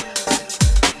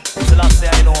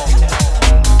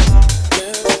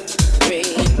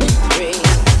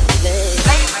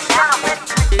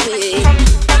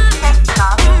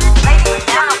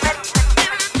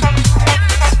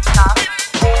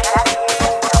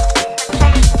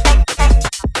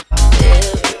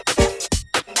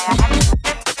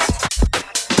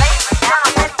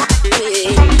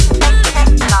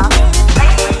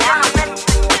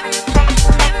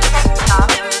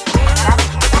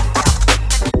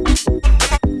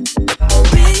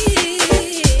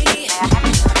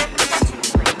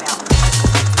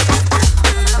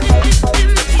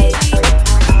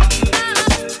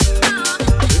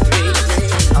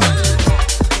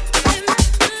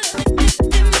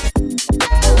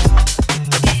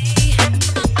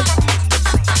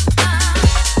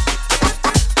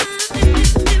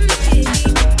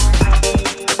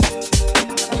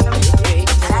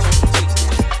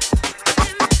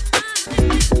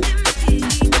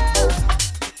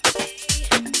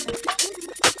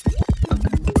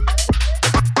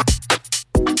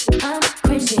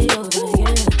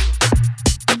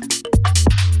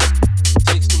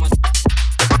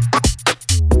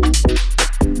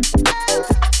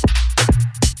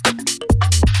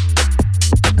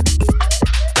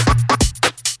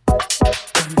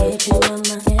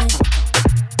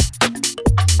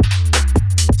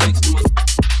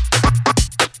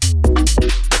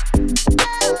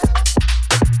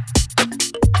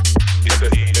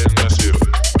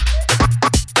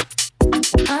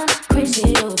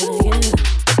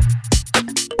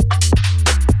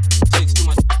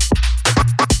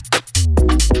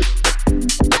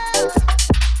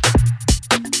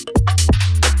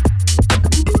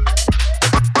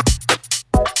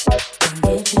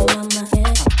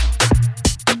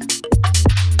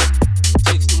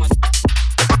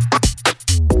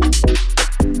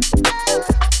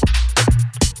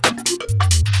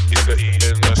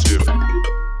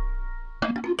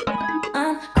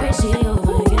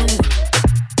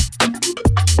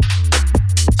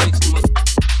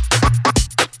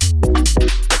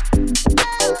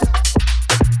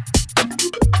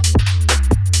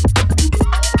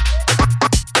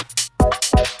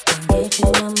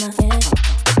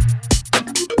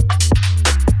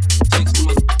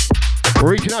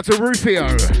 Reaching out to Rufio.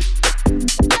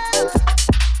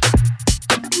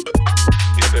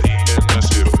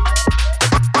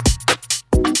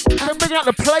 I'm bringing out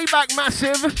the playback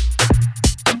massive.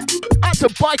 Out to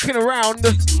biking around.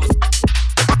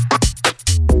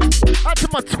 Out to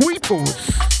my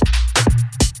tweeples.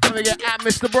 Let me get at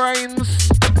Mr. Brains.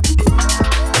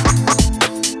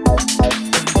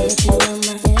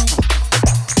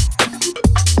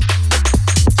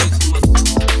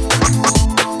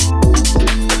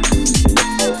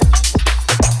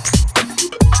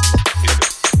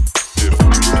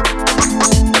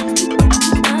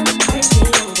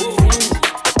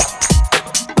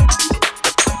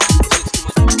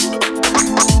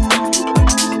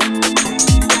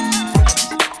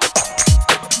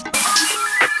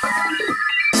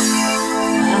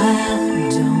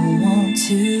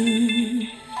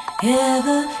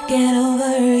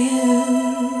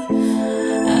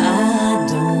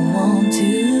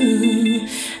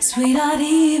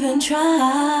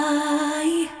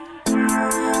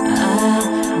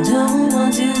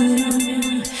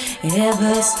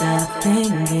 Stop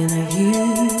thinking of you,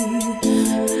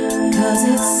 'cause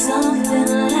it's something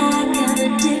like an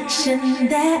attention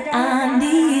that I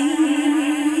need.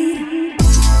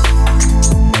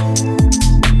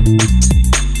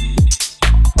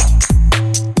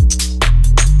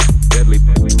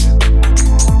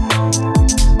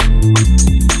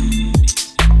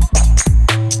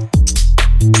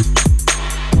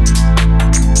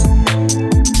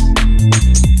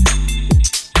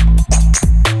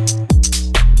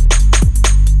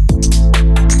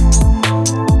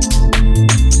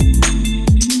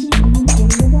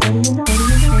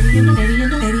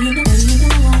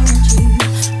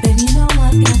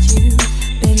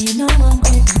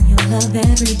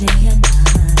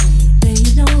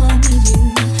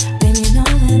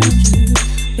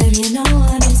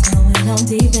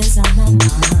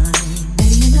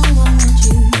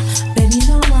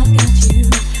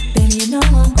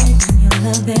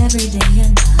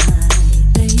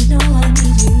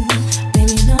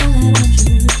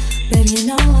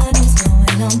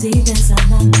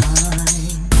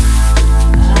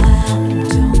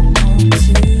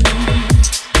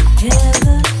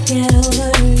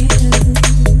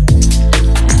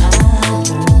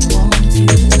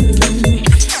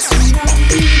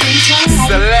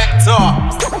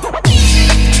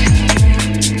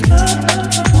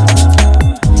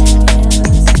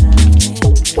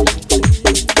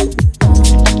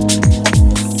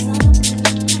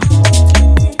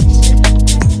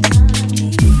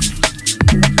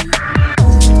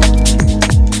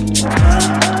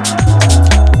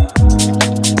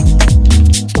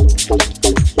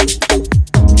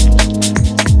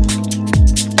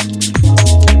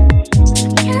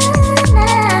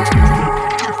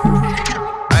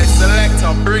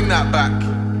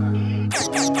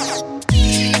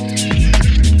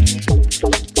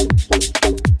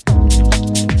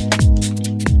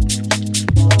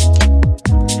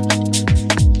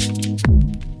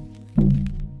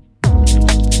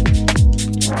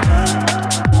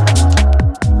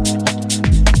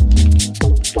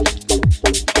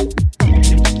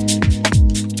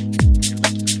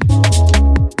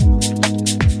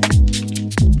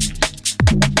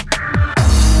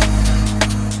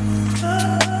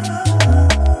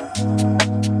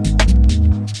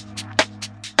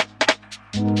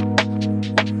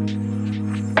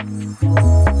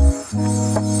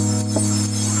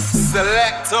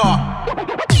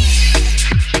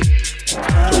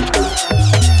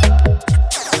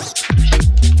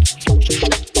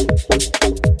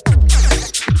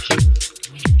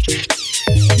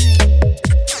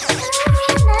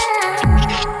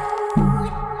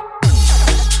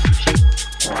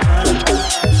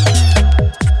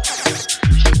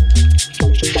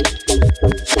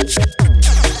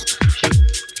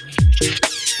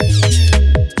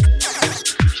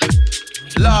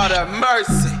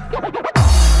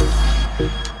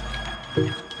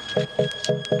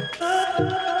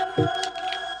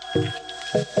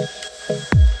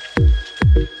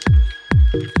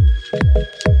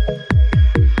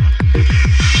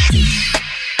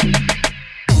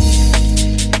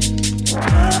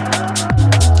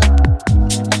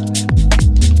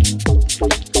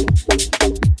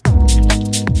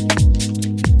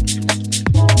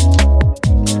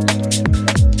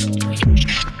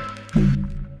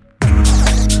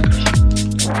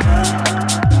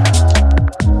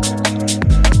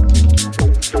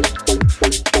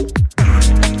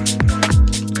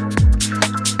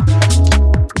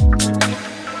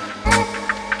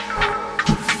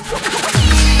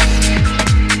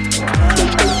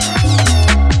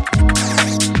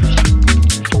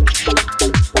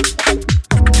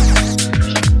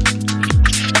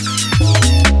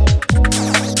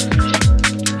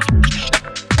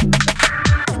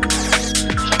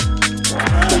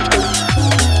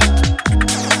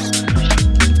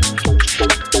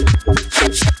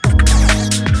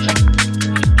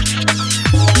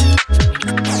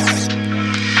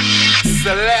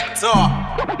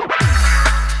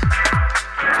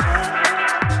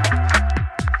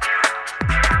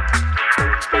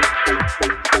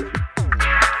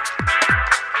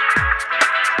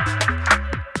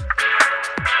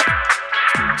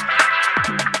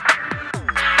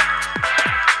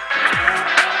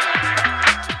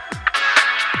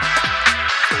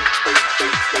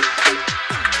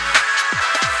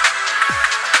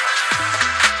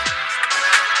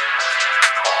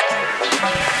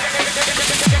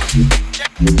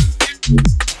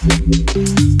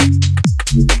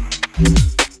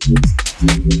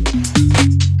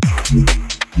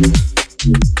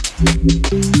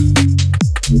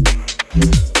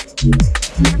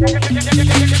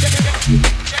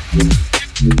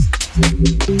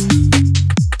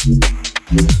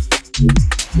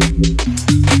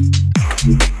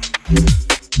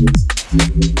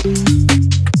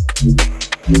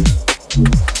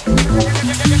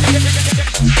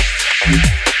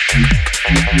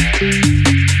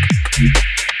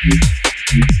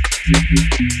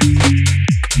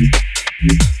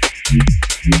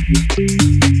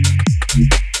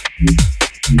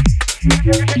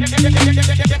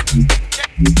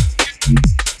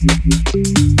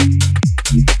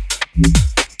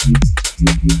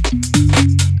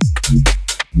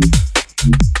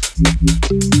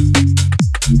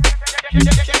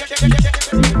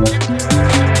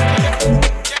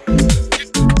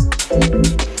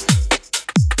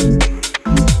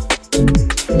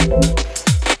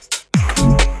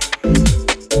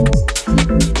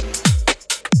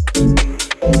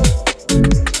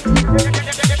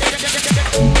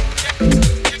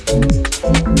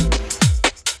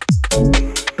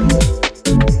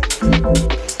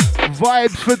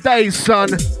 Vibes for days, son.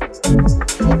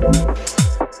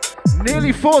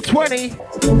 Nearly 4:20.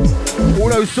 All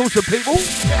those sorts of people.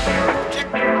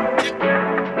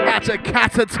 That's a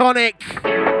catatonic.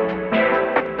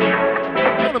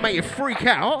 I want to make you freak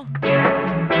out.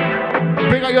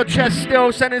 Bring out your chest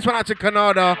still. Send this one out to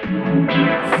Canada.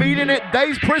 Feeding it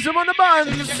Days Prism on the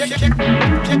buns.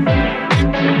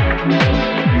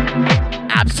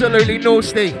 Absolutely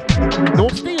nasty.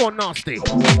 Nasty or nasty?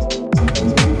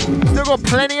 Still got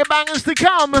plenty of bangers to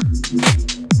come.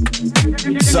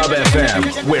 Sub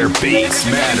FM, where bass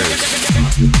matters.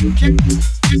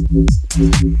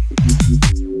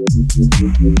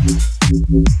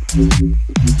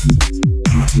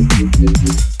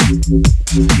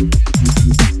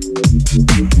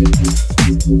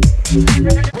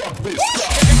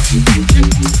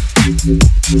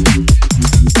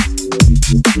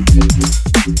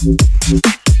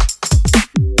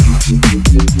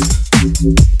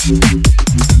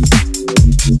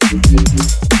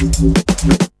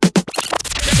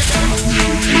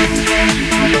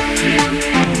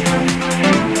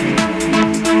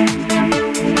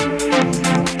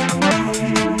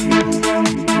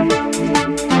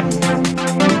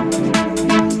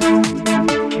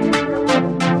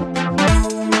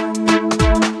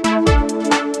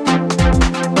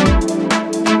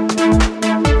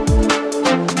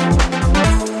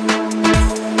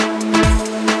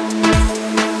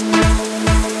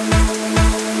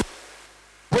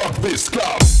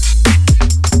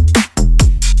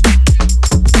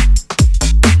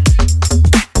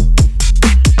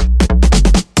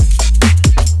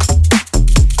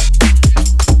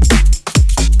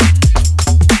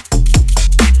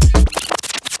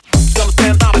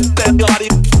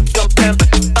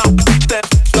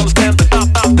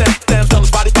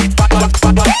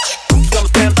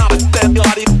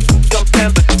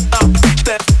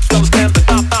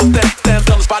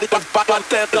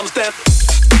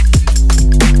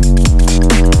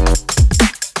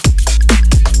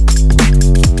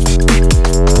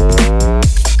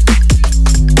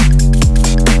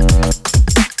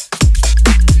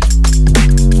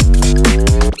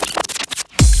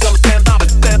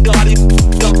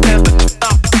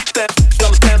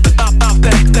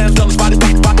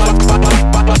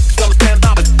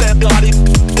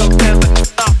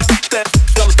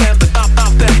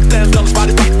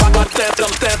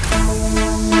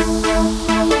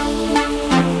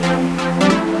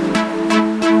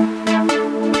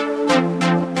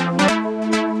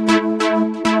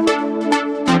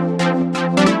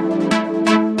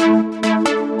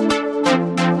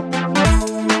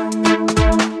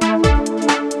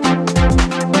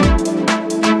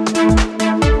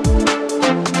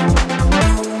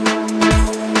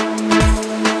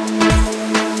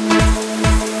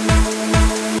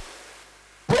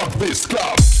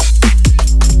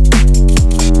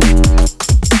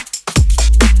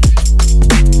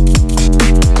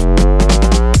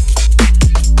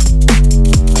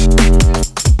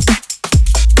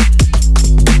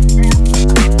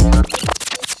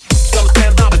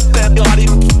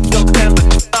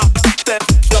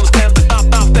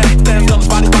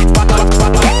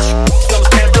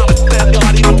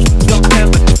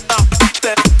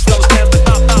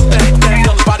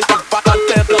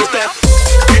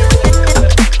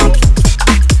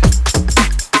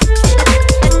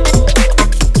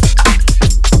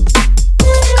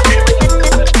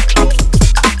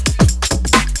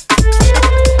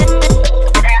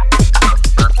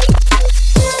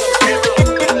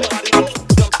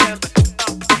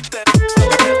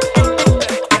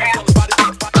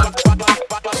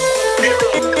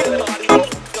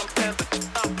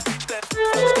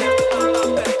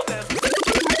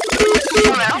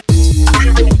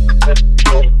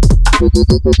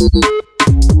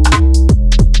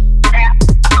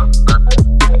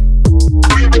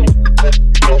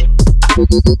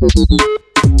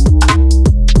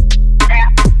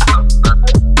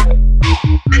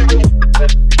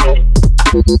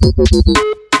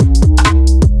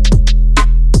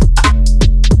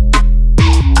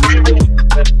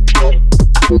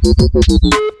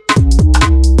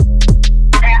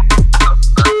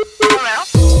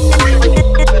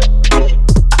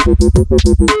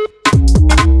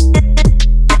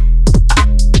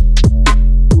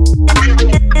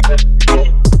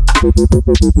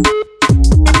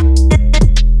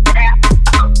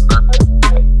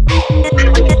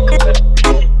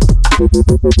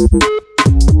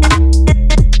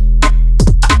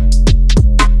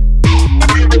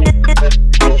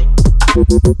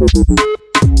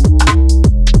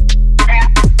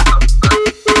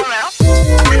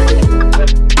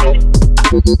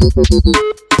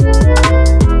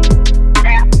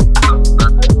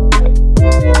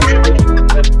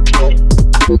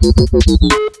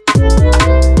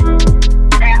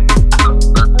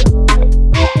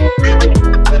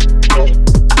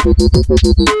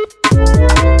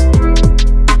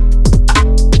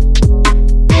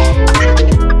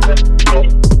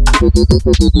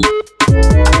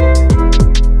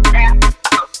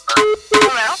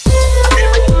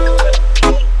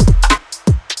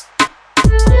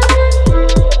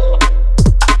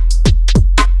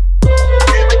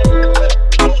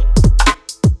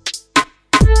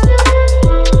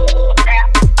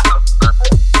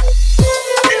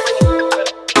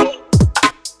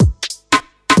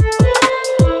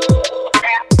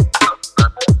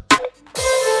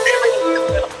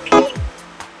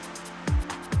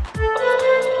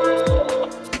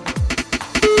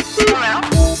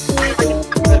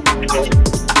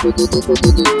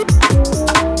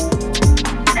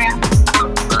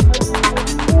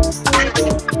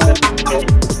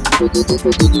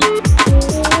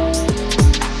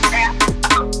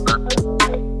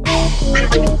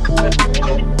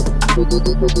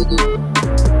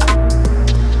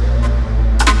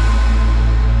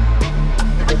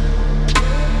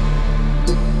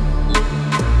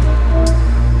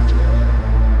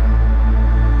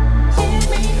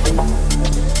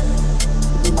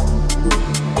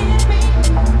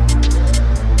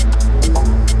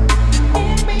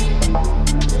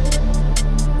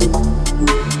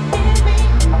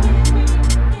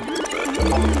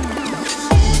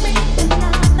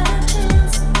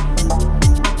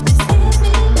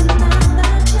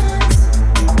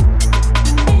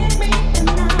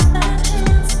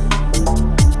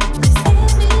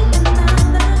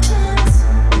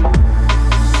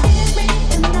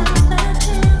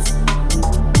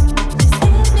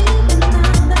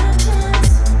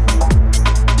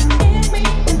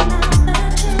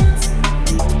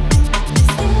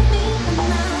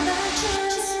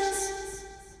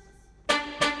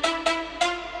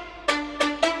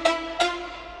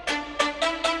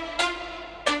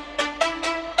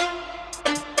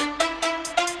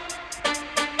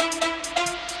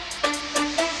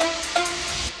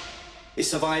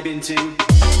 It's a vibing ting.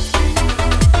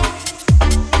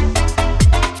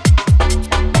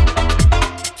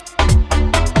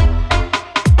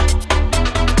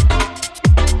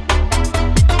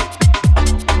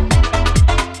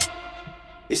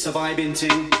 It's a vibing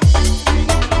ting.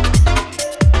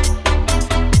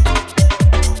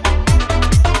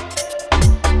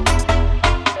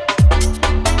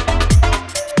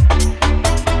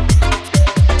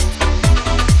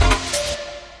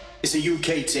 It's a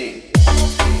UK ting.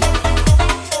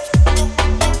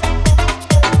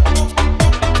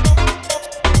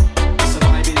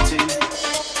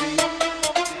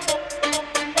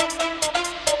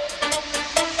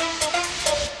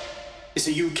 It's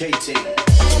a UK team.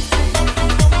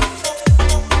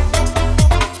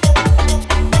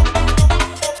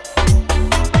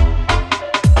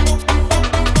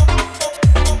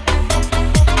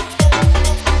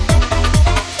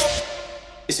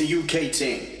 It's a UK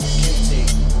team.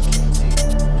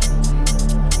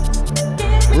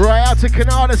 Right out to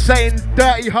Canada saying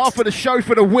dirty half of the show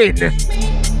for the win.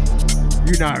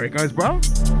 You know how it goes, bro.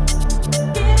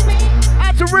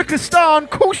 Out to Rickistan,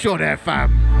 course you're there,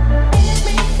 fam.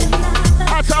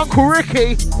 Out to Uncle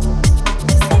Ricky.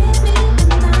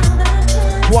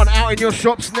 One out in your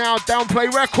shops now,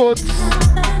 Downplay Records.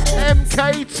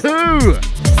 MK2.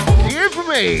 Give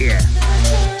me.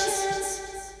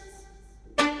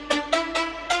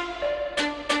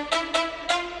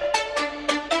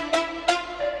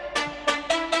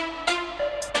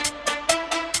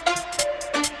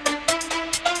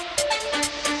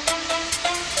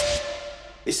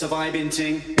 It's a vibing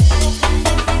ting.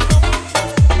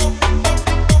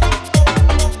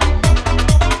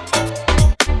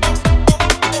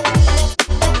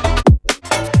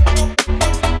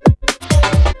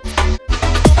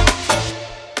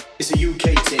 It's a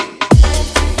UK ting.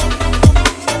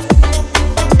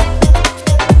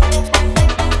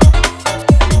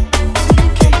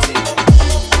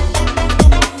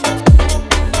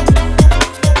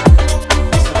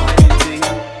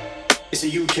 It's a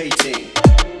UK ting.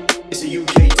 It's a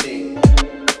UK ting.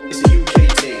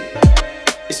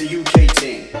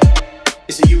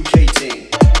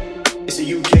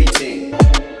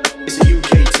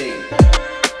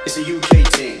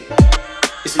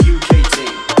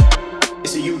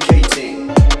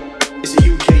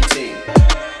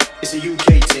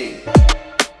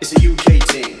 It's a UK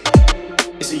thing.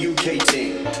 It's a UK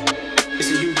thing. It's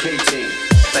a UK thing.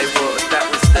 That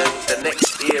was the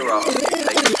next era.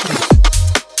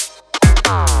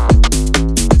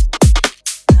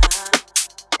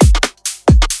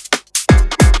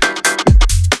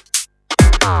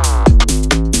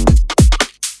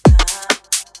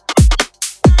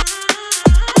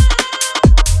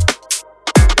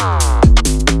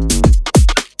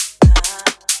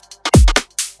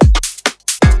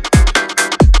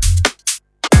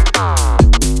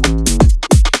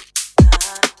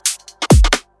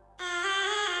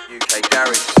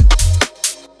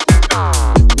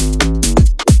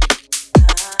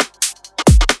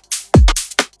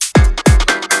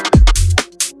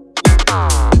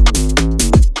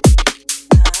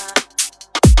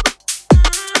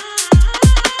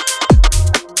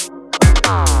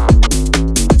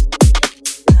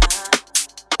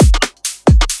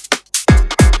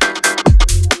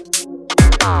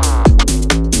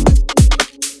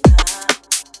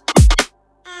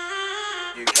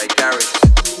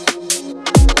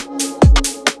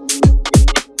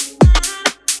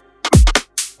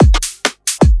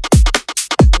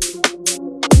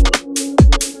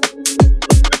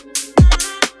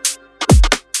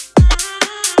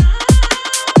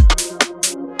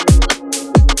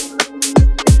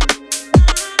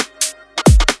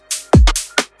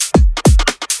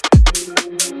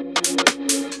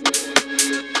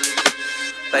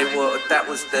 That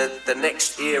was the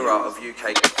next era of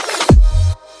UK.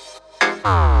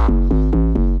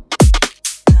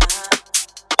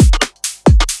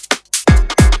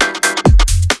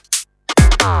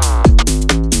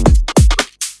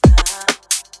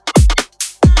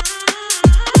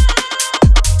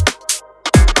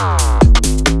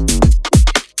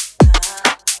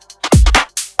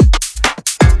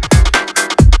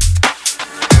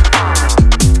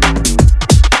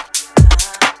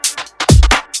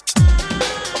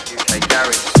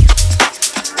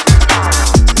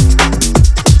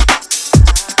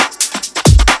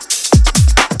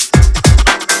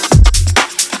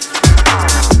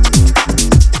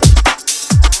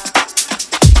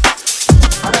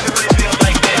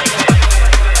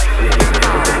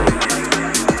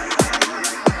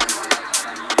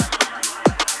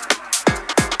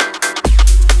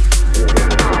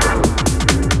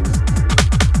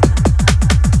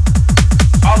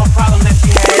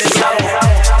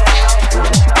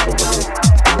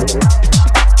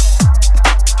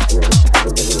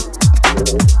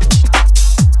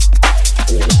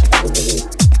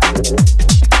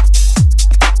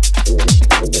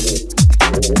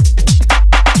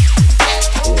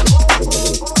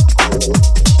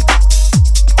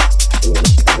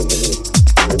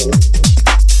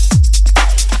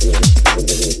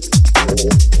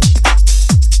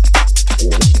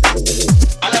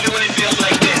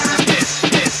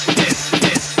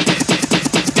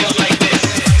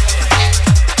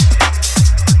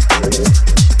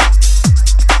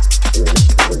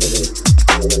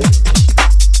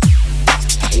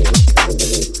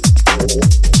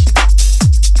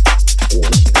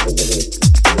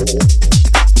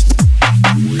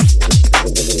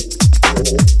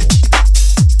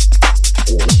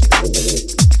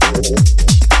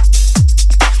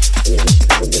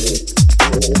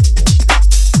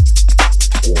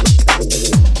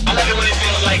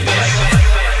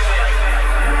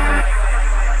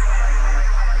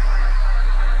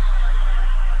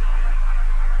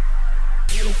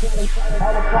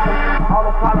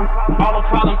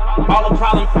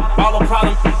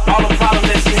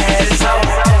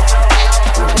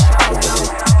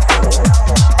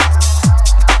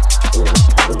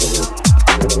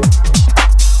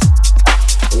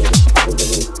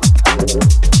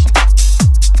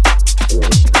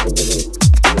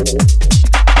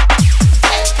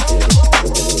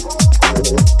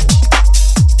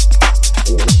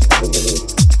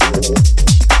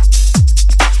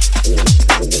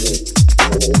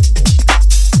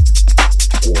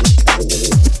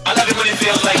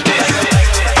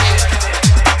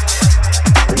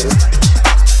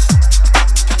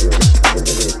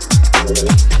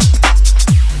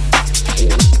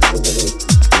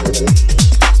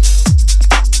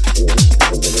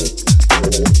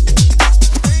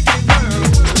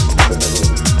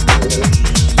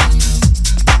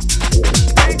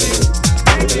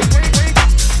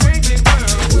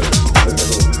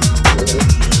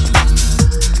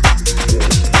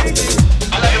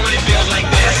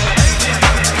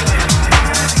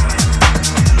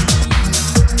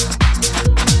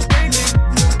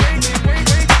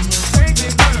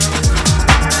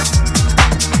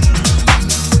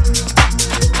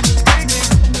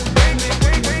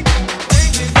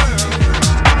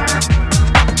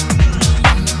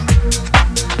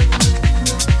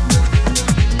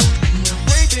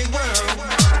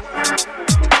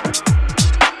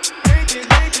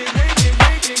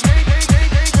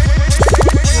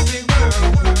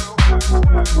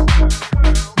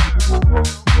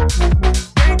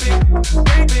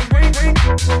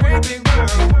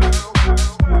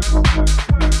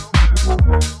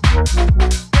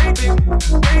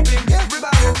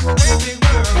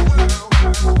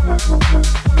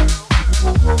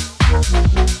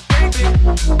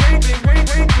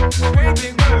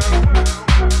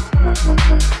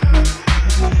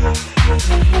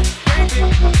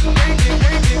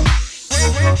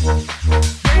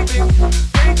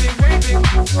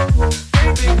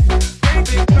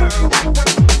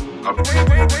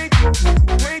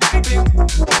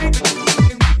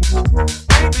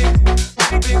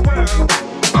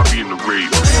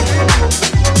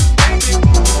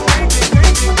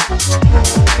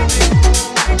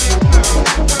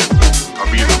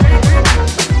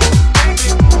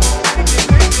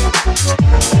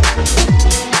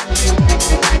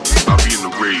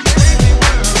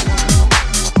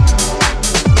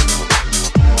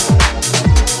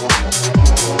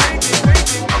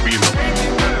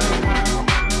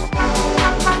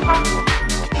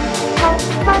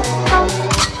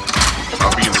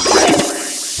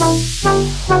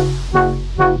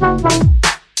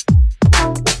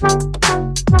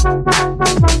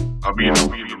 I'll be in the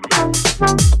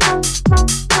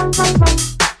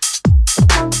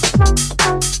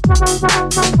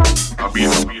I'll be in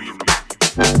the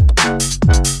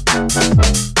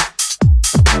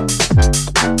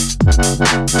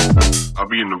I'll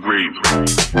be in the rave.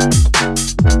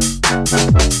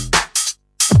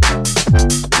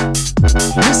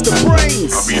 Mr.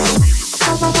 BrainZ. I'll be in the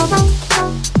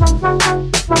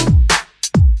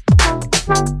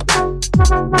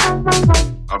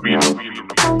I'll be in the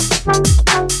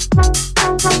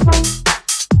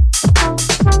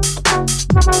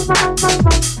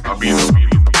I'll be in the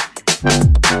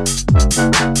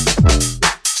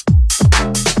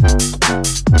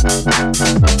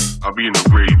I'll be in the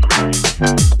rave.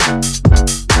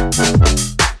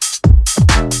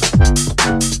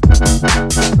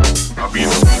 I'll be in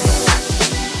the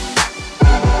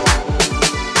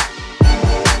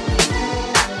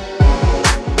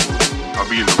I'll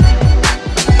be in the I'll be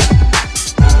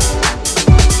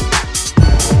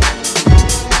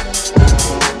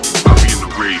in the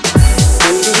rave.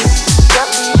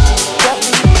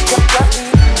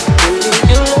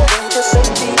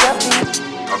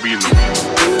 I'll be in the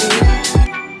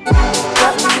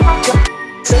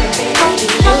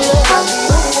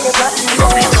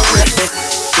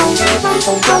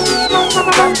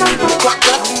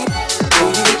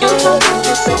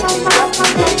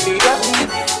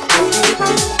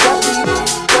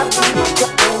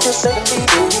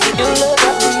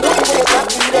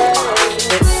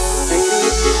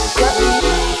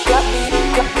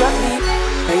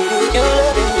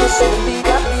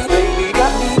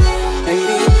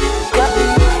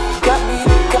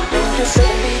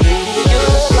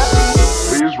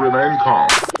Please remain calm.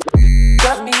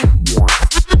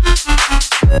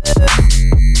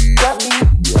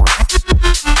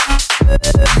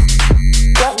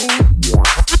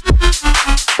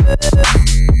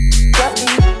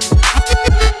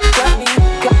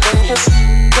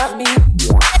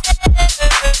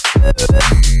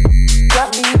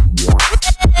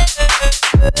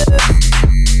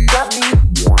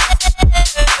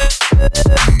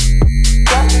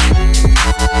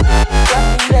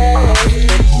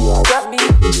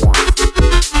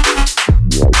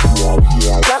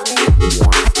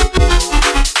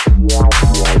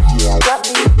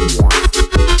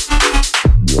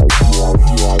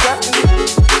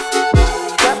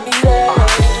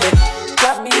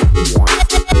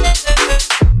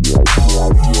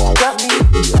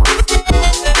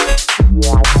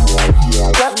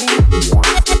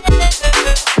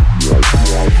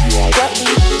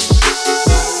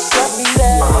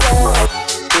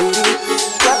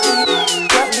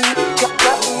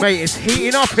 Mate, it's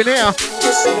heating up in here.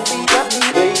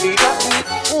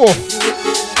 Oh.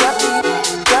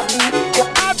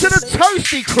 Out to the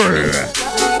Toasty crew.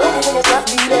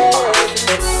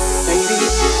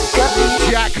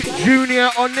 Jack Jr.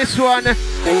 on this one.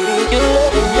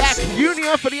 Jack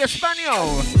Jr. for the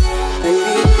Espanol.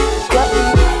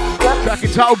 Track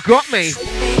entitled Got Me.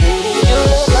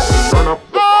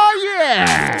 Oh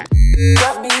yeah.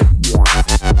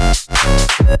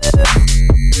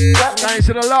 Going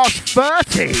to the last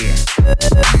 30.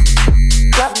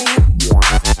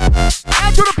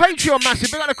 And to the Patreon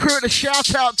massive, big up the crew at the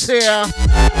shout out tier.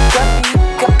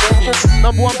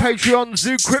 Number 1 Patreon,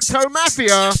 Zoo Crypto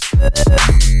Mafia.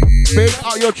 Big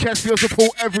up your chest for your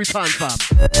support every time, fam.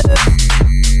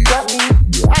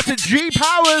 Out to G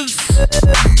Powers.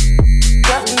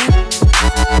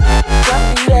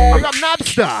 Big up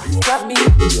Napster. You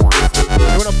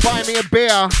wanna buy me a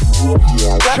beer?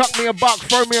 Chuck me a buck,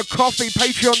 throw me a coffee,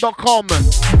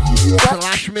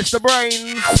 patreon.com/Mr.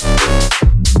 BrainZ.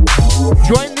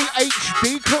 Join the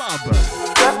HD Club.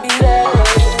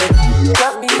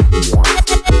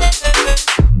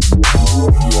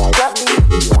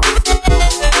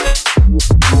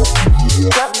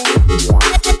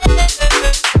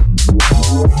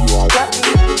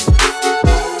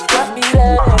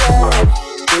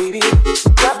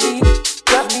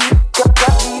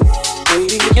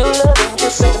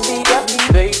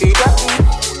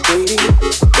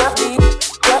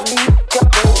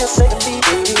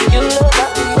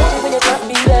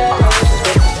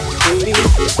 Baby,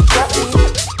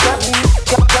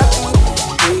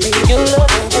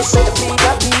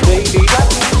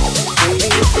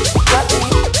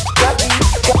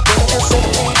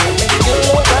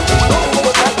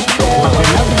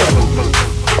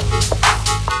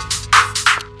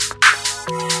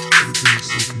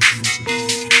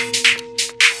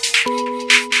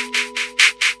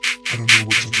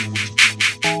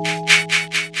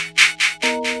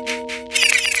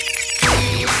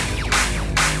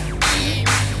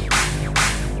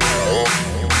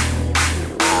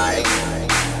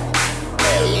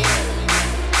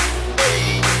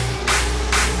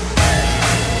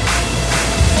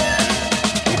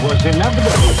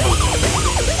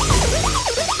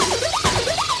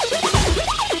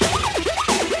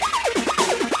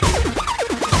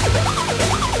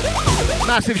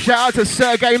 Massive shout out to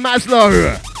Sergey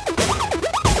Maslow.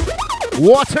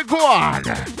 What a guan.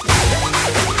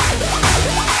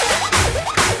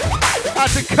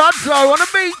 That's a Cudzo on the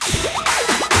beach.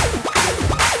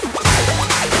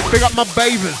 Big up my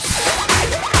babies.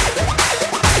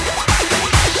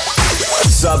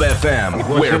 Sub FM,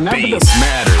 where bass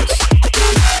matters.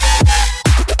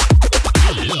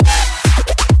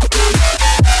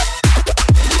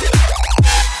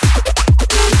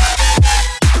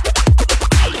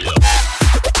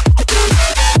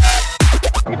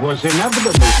 It was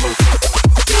inevitable.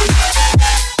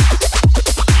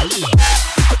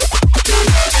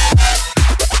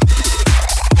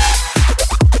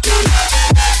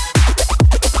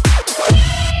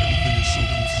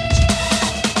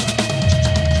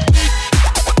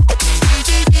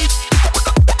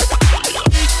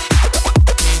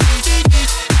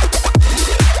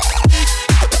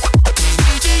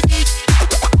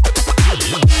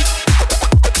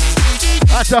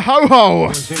 That's a ho-ho.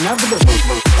 It's inevitable.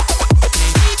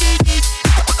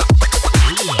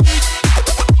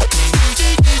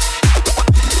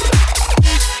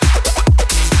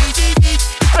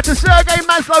 To Sergey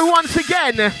Maslow once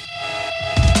again. It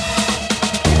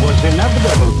was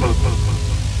inevitable.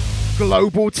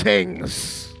 Global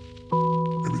Tings.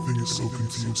 Everything is so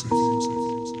confusing.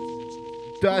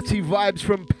 Dirty vibes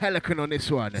from Pelican on this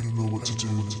one. I don't know what to do.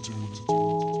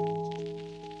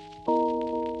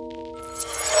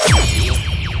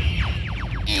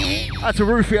 That's a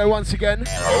Rufio once again.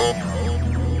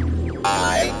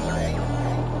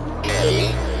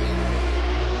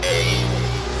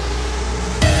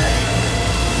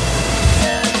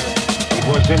 It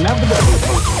was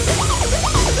inevitable.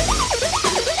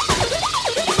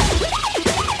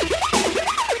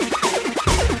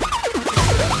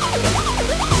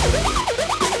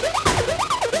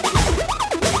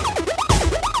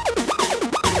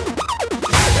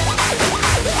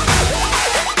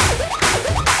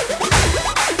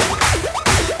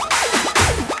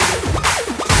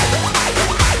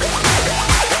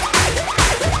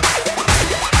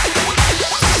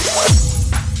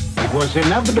 It was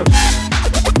inevitable.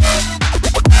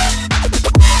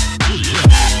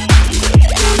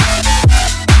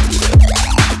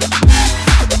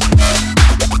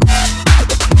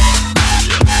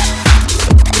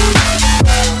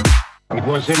 It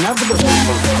was inevitable.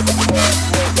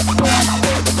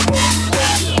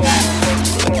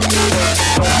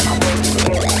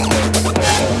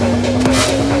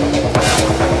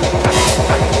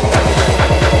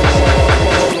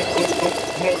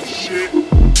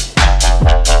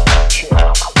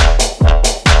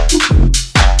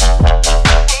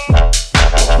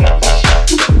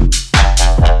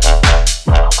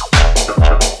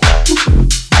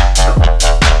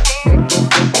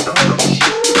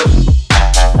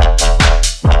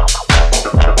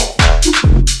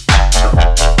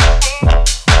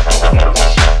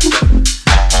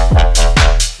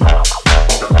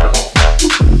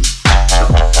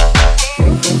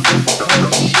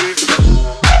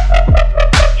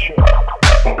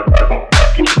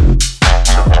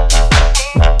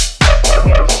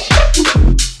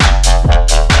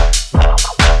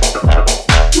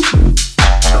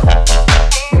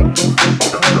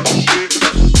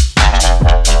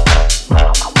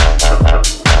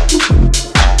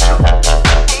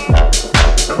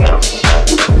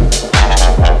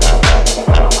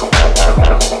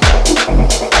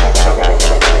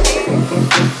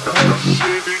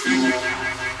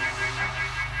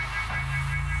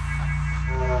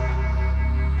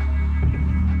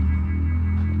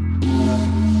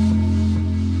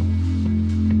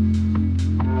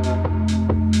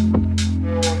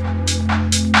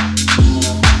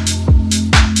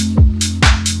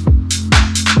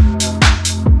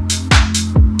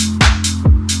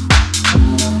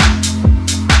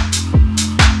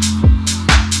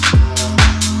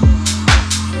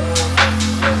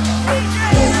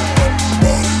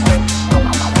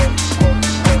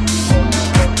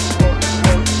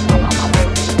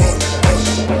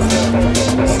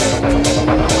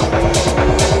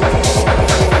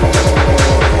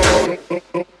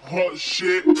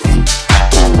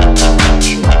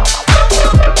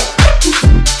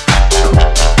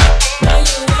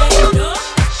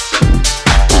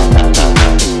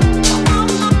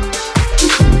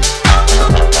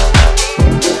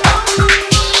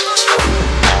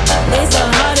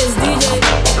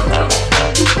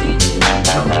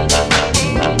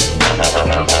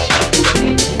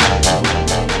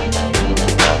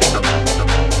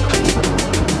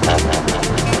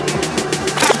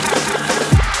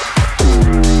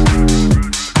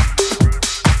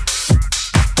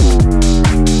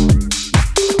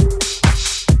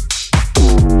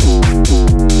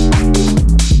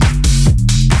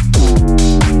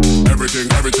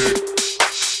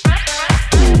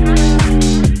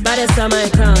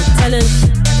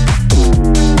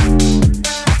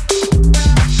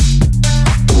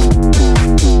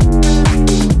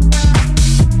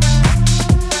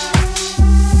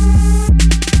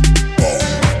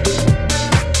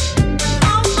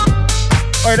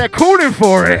 they're calling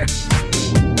for it.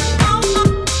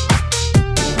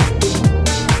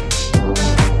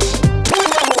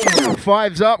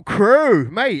 Fives up, crew.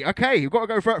 Mate, okay, you've got to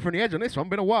go for it from the edge on this one.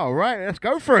 Been a while, right? Let's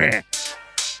go for it.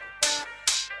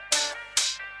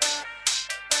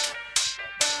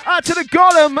 Out to the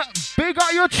Gollum, big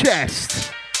up your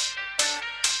chest.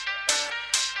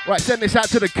 Right, send this out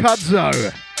to the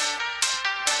Cudzo.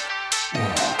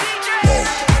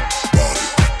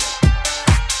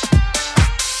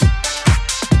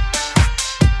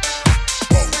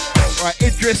 Right,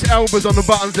 Idris Elba's on the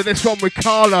buttons of this one with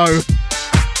Carlo.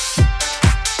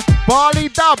 Barley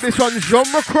Dub, this one's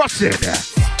genre crossing.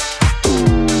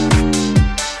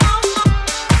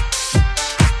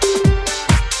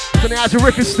 Sending out to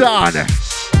Rickistan.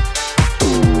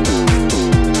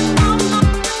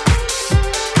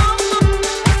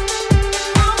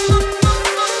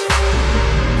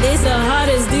 It's the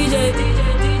hottest DJ.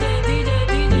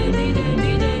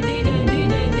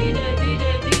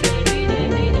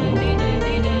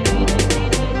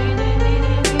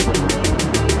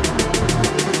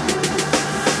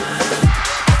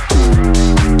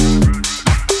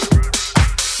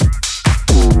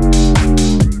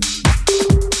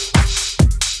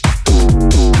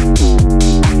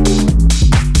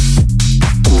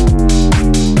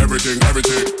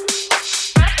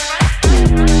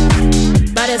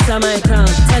 Time I crown,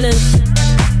 tell him.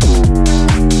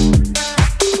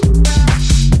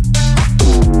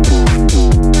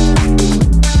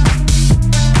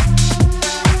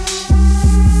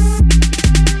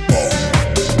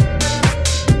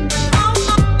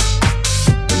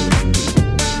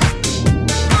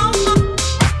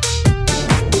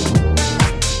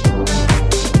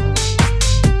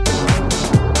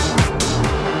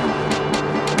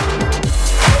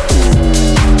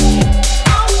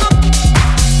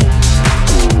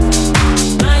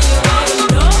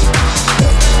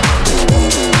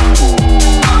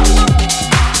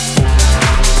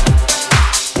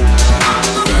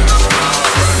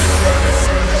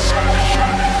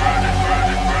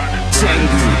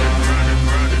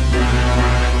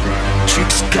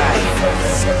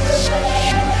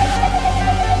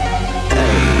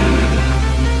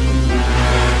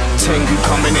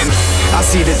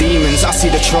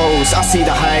 I see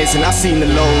the highs and I seen the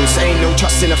lows. Ain't no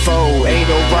trust in a foe, ain't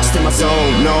no rust in my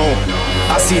zone, no.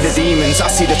 I see the demons, I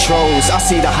see the trolls. I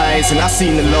see the highs and I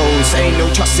seen the lows. Ain't no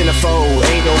trust in a foe,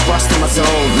 ain't no rust in my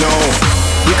zone, no.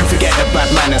 You can forget the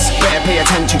bad manners, better pay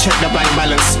attention, check the bank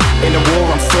balance. In a war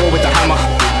I'm full with the hammer,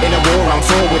 in a war I'm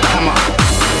full with the hammer.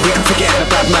 You can forget the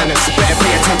bad manners, better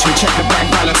pay attention, check the bank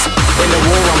balance. In a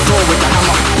war I'm full with the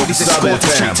hammer. This is score to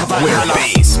straight to Valhalla.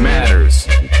 Where bass matters.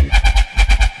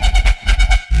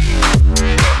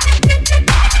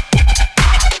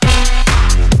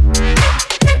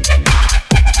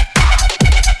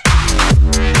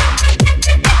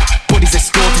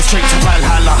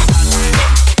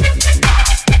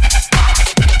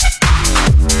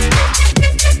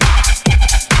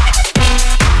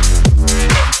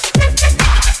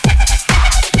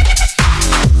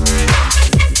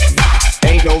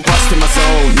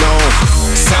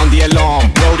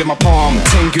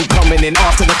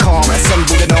 After the calm,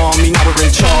 assembled an army, now we're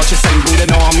in charge. Assembled an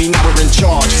army, now we're in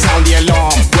charge. Sound the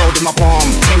alarm, rolled in my palm.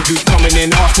 Tengu coming in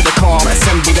after the calm.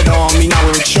 Assembled an army, now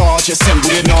we're in charge.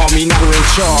 Assembled an army, now we're in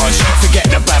charge. Forget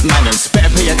the bad manners, better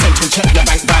pay attention, check the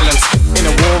bank balance. In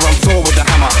a war I'm full with the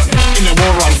hammer. In a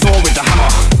war I'm full with the hammer.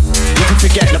 You can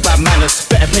forget the bad manners,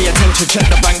 better pay attention, check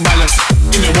the bank balance.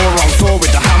 In a war I'm full with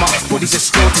the hammer. Bodies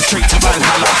escorted straight to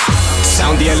Valhalla.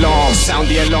 Sound the alarm, sound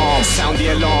the alarm, sound the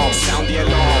alarm, sound the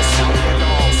alarm, sound the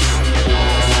alarm.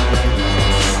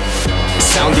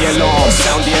 Sound the alarm,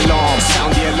 sound the alarm,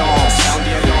 sound the alarm, sound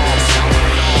the alarm, sound the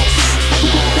alarm.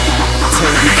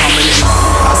 Tengu coming in.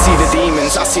 I see the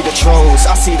demons, I see the trolls.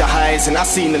 I see the highs and I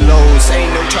seen the lows.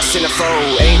 Ain't no trust in a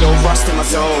foe, ain't no rust in my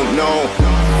zone, no.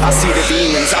 I see the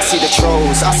demons, I see the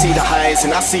trolls. I see the highs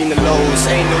and I seen the lows.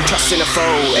 Ain't no trust in a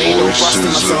foe, ain't no rust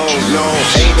in my zone, no.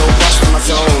 Ain't no rust in my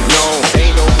zone, no.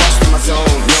 Ain't no rust in my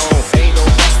zone, no. Ain't no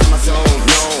rust in my zone,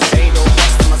 no. Ain't no rust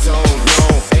in my zone, no.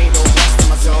 Ain't no rust in my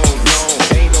zone, no.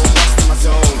 Ain't no rust in my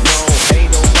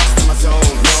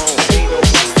zone, no. Ain't no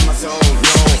rust in my zone, no. Ain't no rust in my zone, no.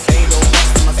 Ain't no rust in my, ain't no rust in my, ain't no rust in my, ain't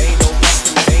no rust in my, ain't no rust in my, ain't no rust in my, ain't no rust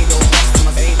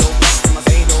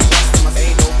in my,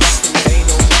 ain't no rust in my, ain't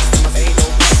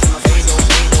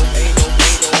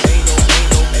no, ain't no, ain't no, ain't no, ain't no,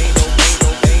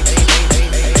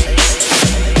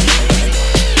 ain't no,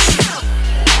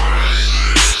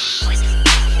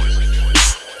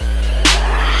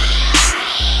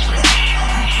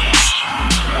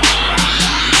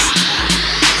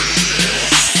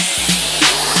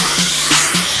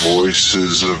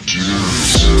 Voices of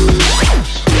Jesus.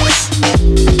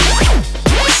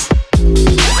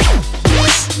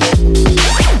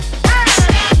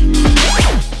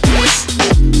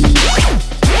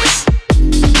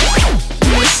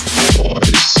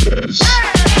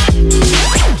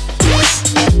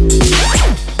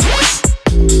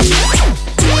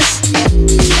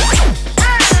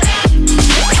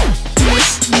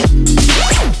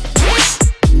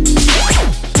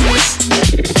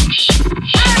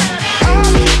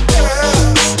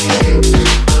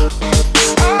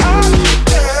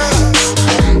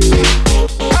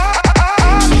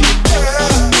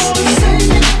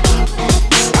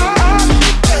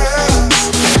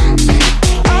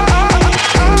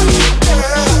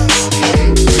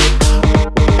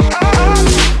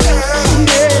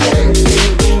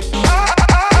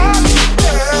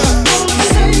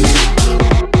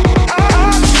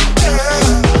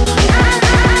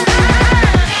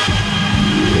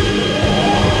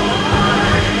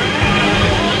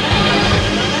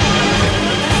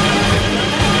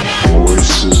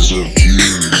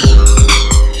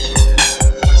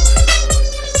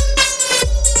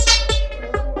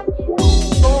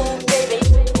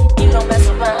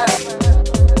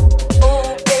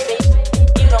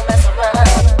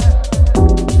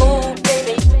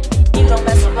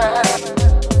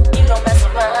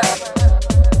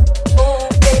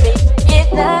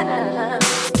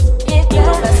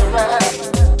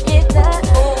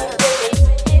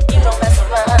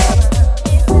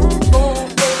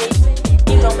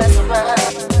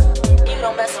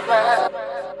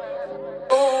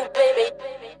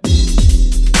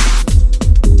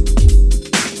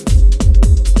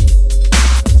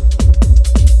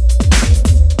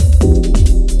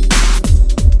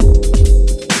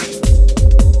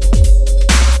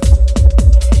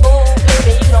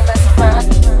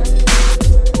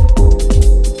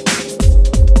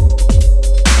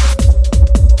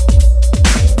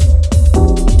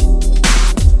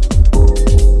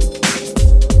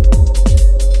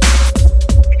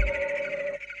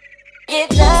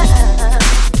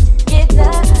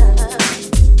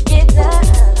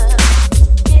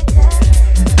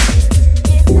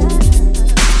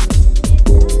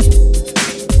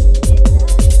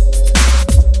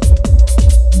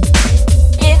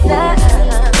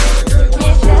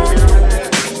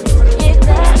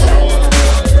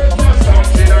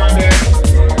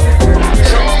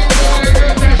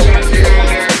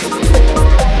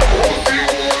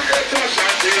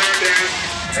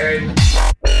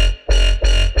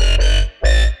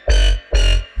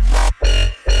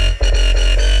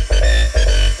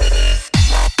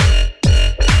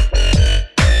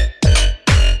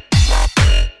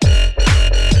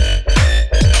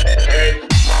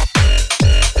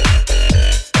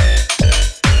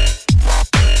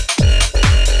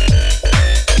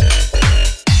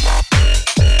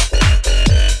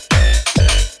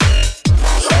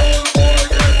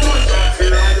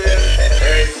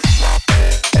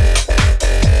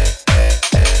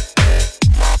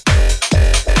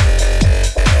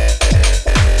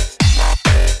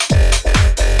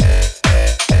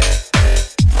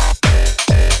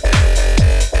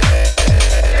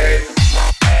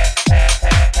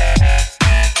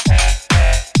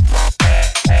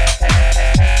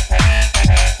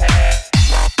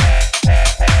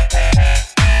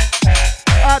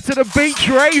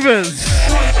 Ravens,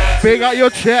 big out your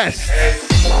chest.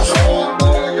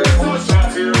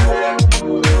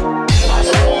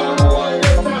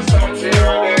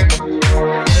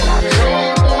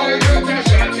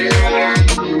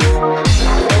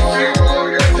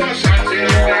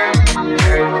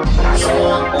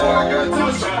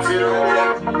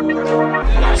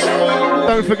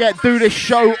 Don't forget, do this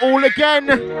show all again.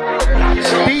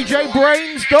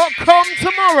 DJBrainZ.com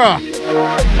tomorrow.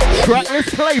 Trackless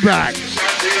playback.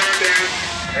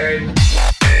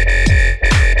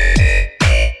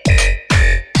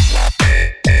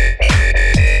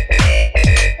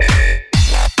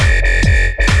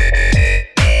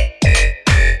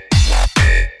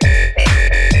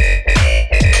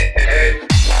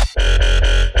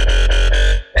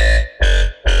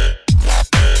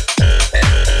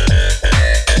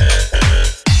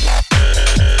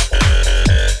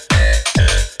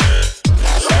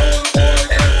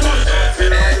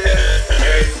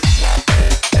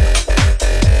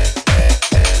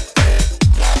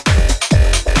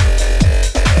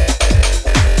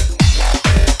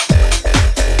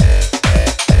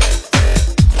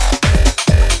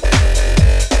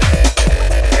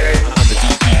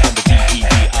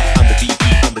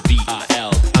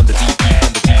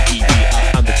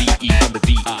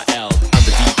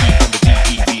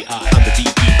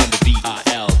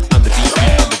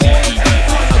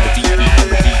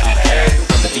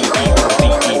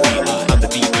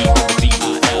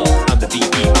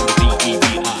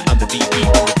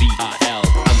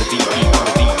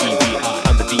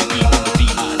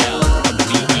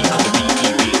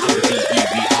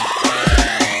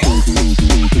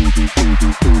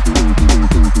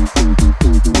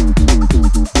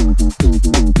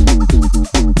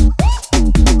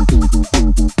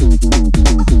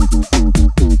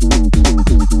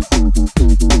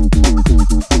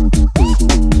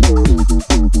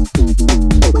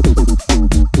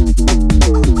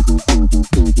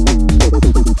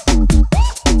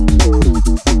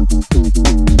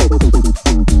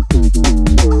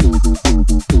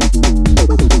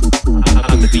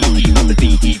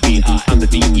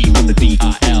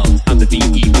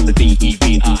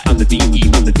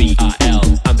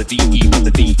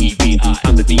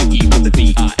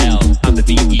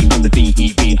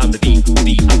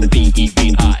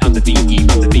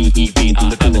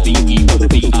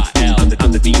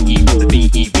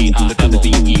 B-E-B, I'm the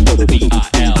B-E, I'm the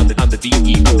B-I-L, I'm the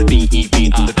B-E, I'm the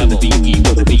B-E-B, I'm the B-E,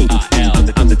 I'm the B-I-L,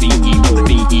 I'm the B-E, I'm the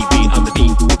B-E-B, I'm the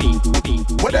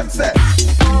B-E. What them say?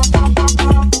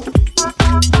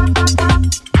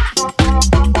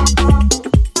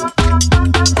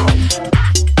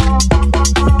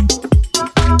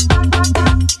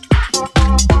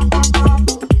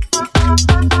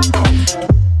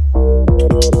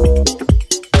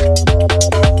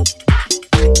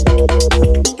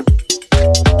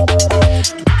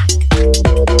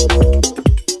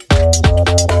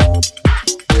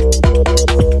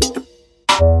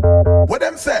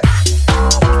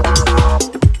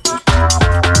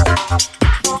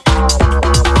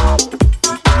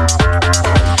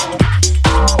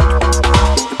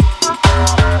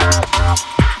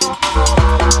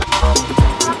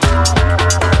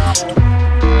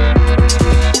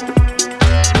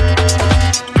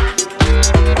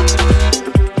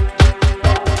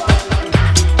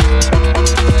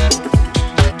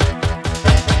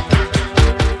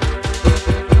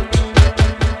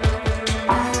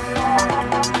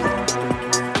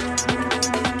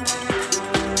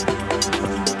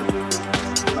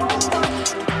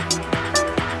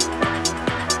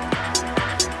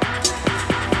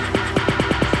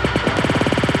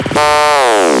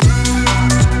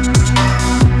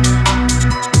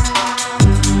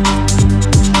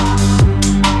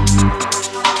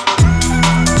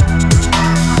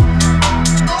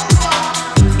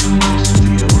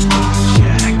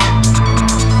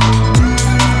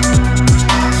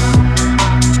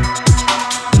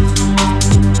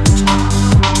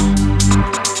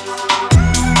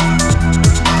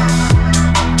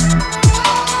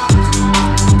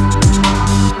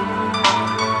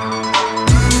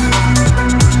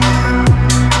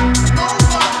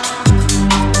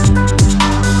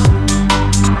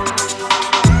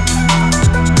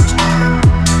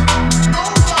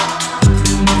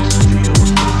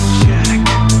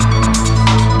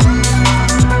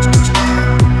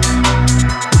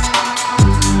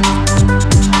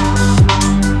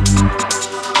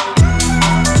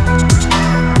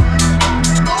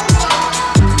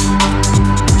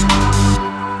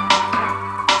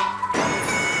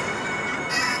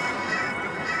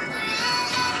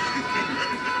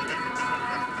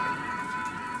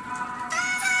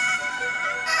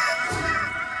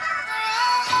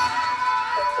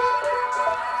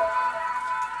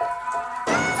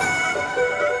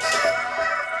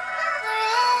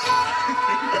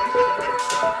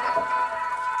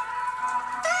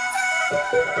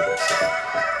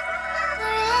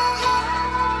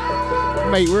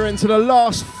 Mate, we're into the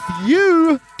last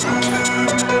few.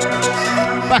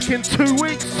 Back in 2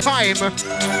 weeks' time,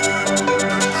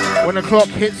 when the clock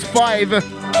hits 5,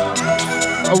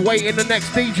 awaiting the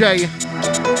next DJ.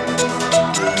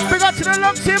 Big up to the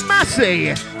locked in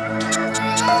Massey.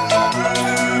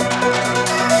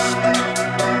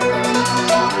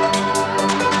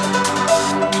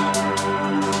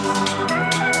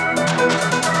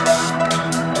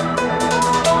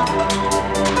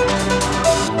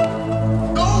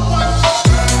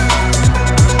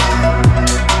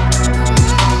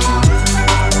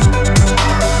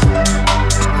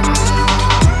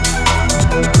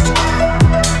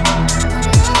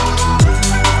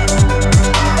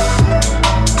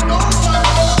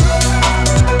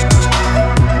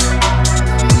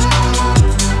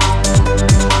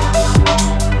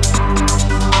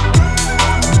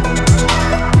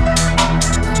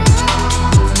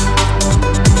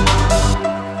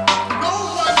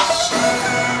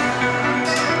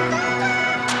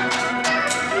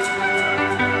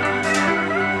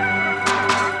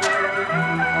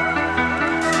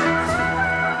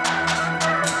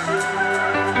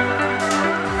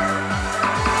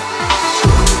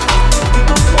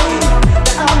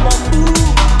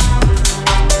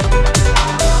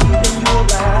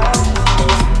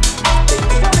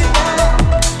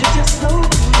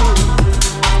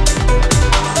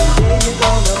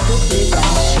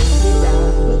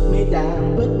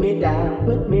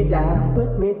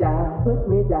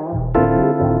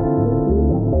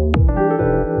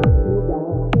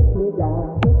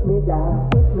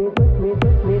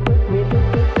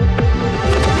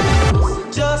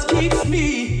 Just keeps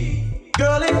me,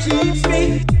 girl, it keeps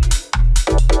me.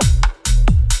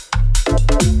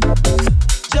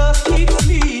 Just keeps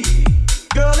me,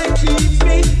 girl, it keeps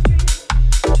me.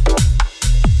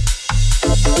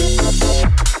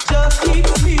 Just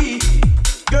keeps me,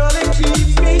 girl, it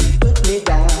keeps me. Put me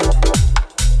down.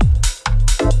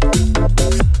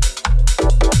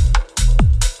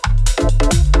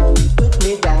 Put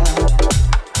me down.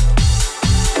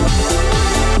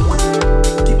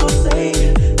 People say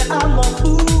that I'm a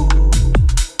fool.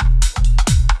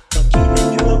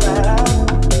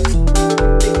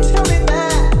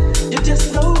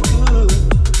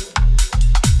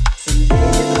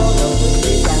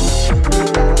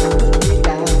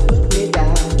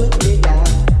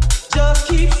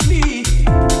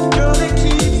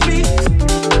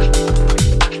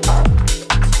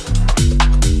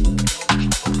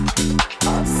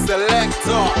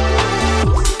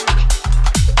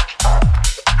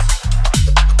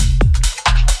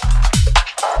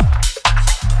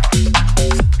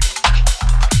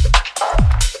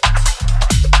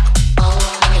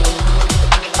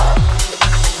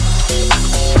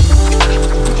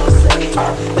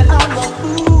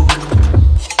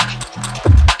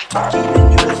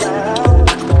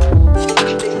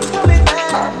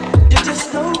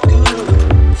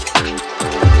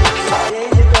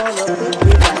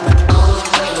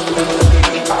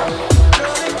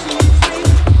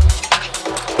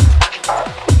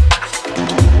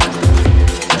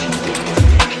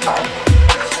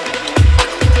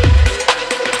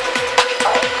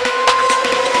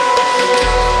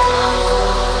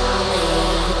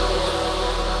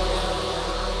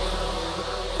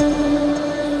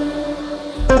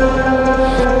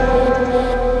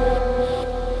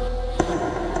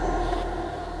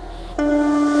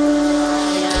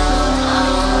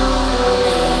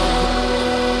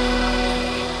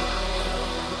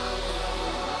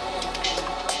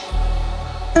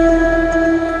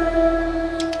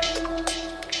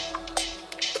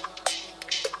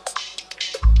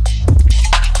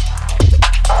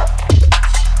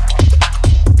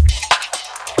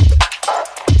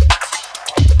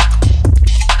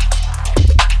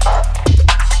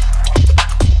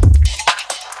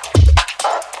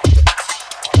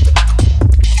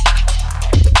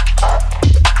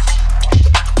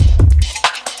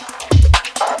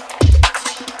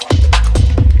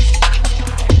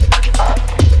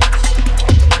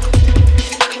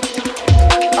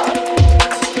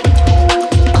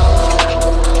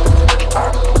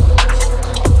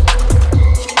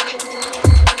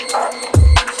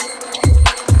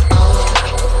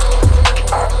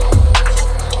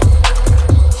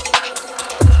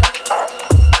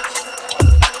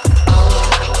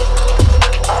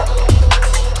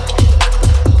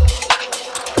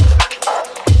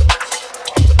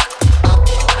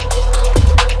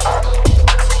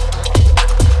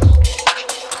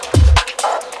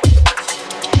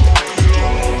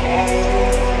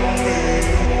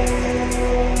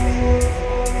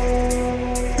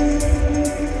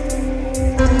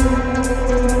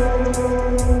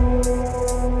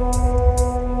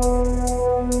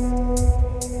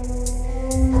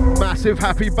 massive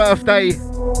happy birthday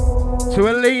to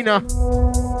Alina.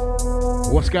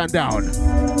 What's going down?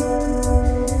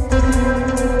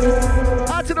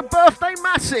 Out to the birthday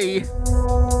Massey.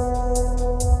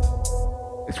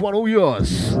 It's one all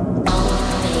yours.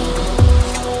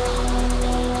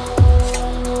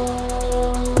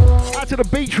 Out to the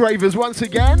beach ravers once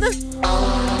again.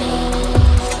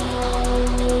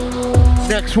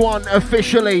 Next one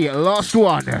officially, last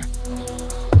one.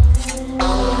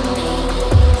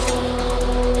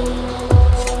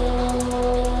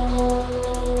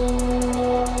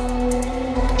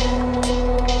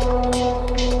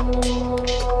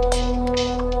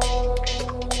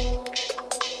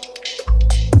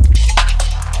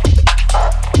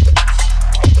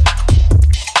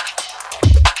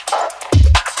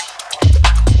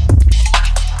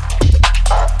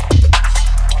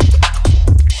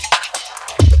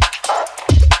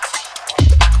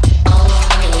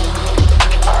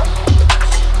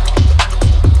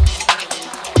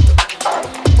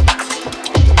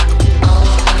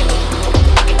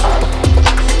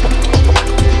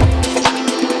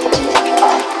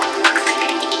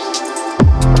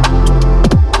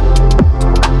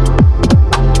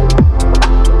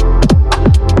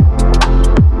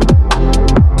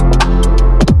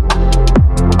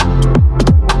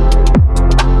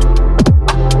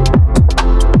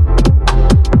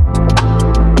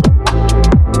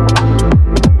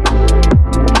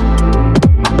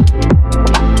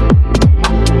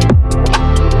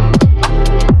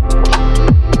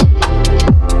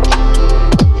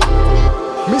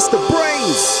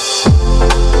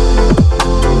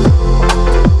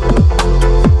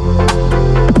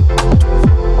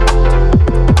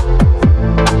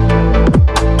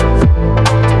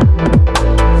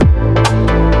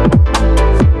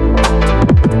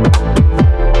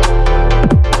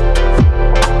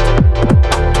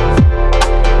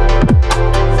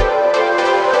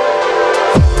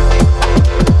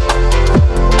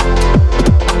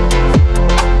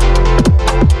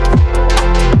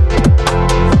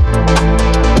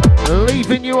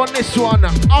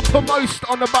 Uppermost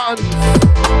on the buttons,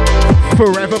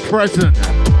 forever present.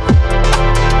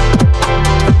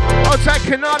 I'll take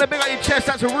Canada, big up your chest,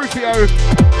 that's a Rufio. You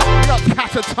got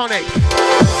Catatonic.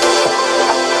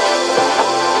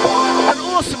 An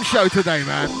awesome show today,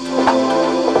 man.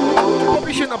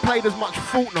 Probably shouldn't have played as much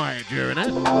Fortnite during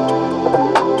it.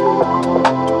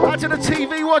 Out to the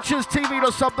TV watchers,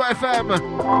 tv.sub.fm.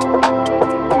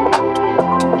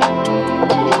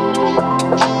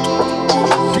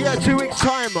 Yeah, 2 weeks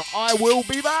time, I will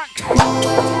be back.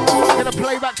 Gonna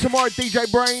play back tomorrow at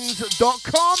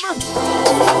djbrainz.com.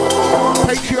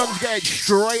 Patreons get it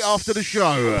straight after the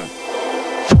show.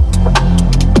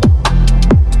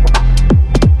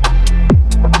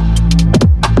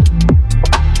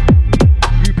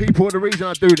 the reason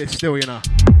I do this still, you know.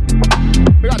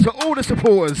 We got to all the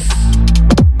supporters.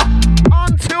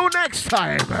 Until next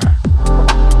time.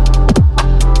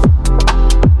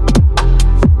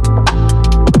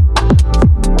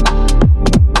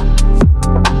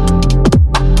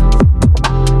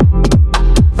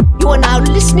 You are now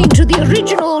listening to the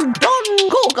original Don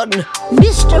Gorgon,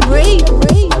 Mr.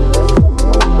 Brain.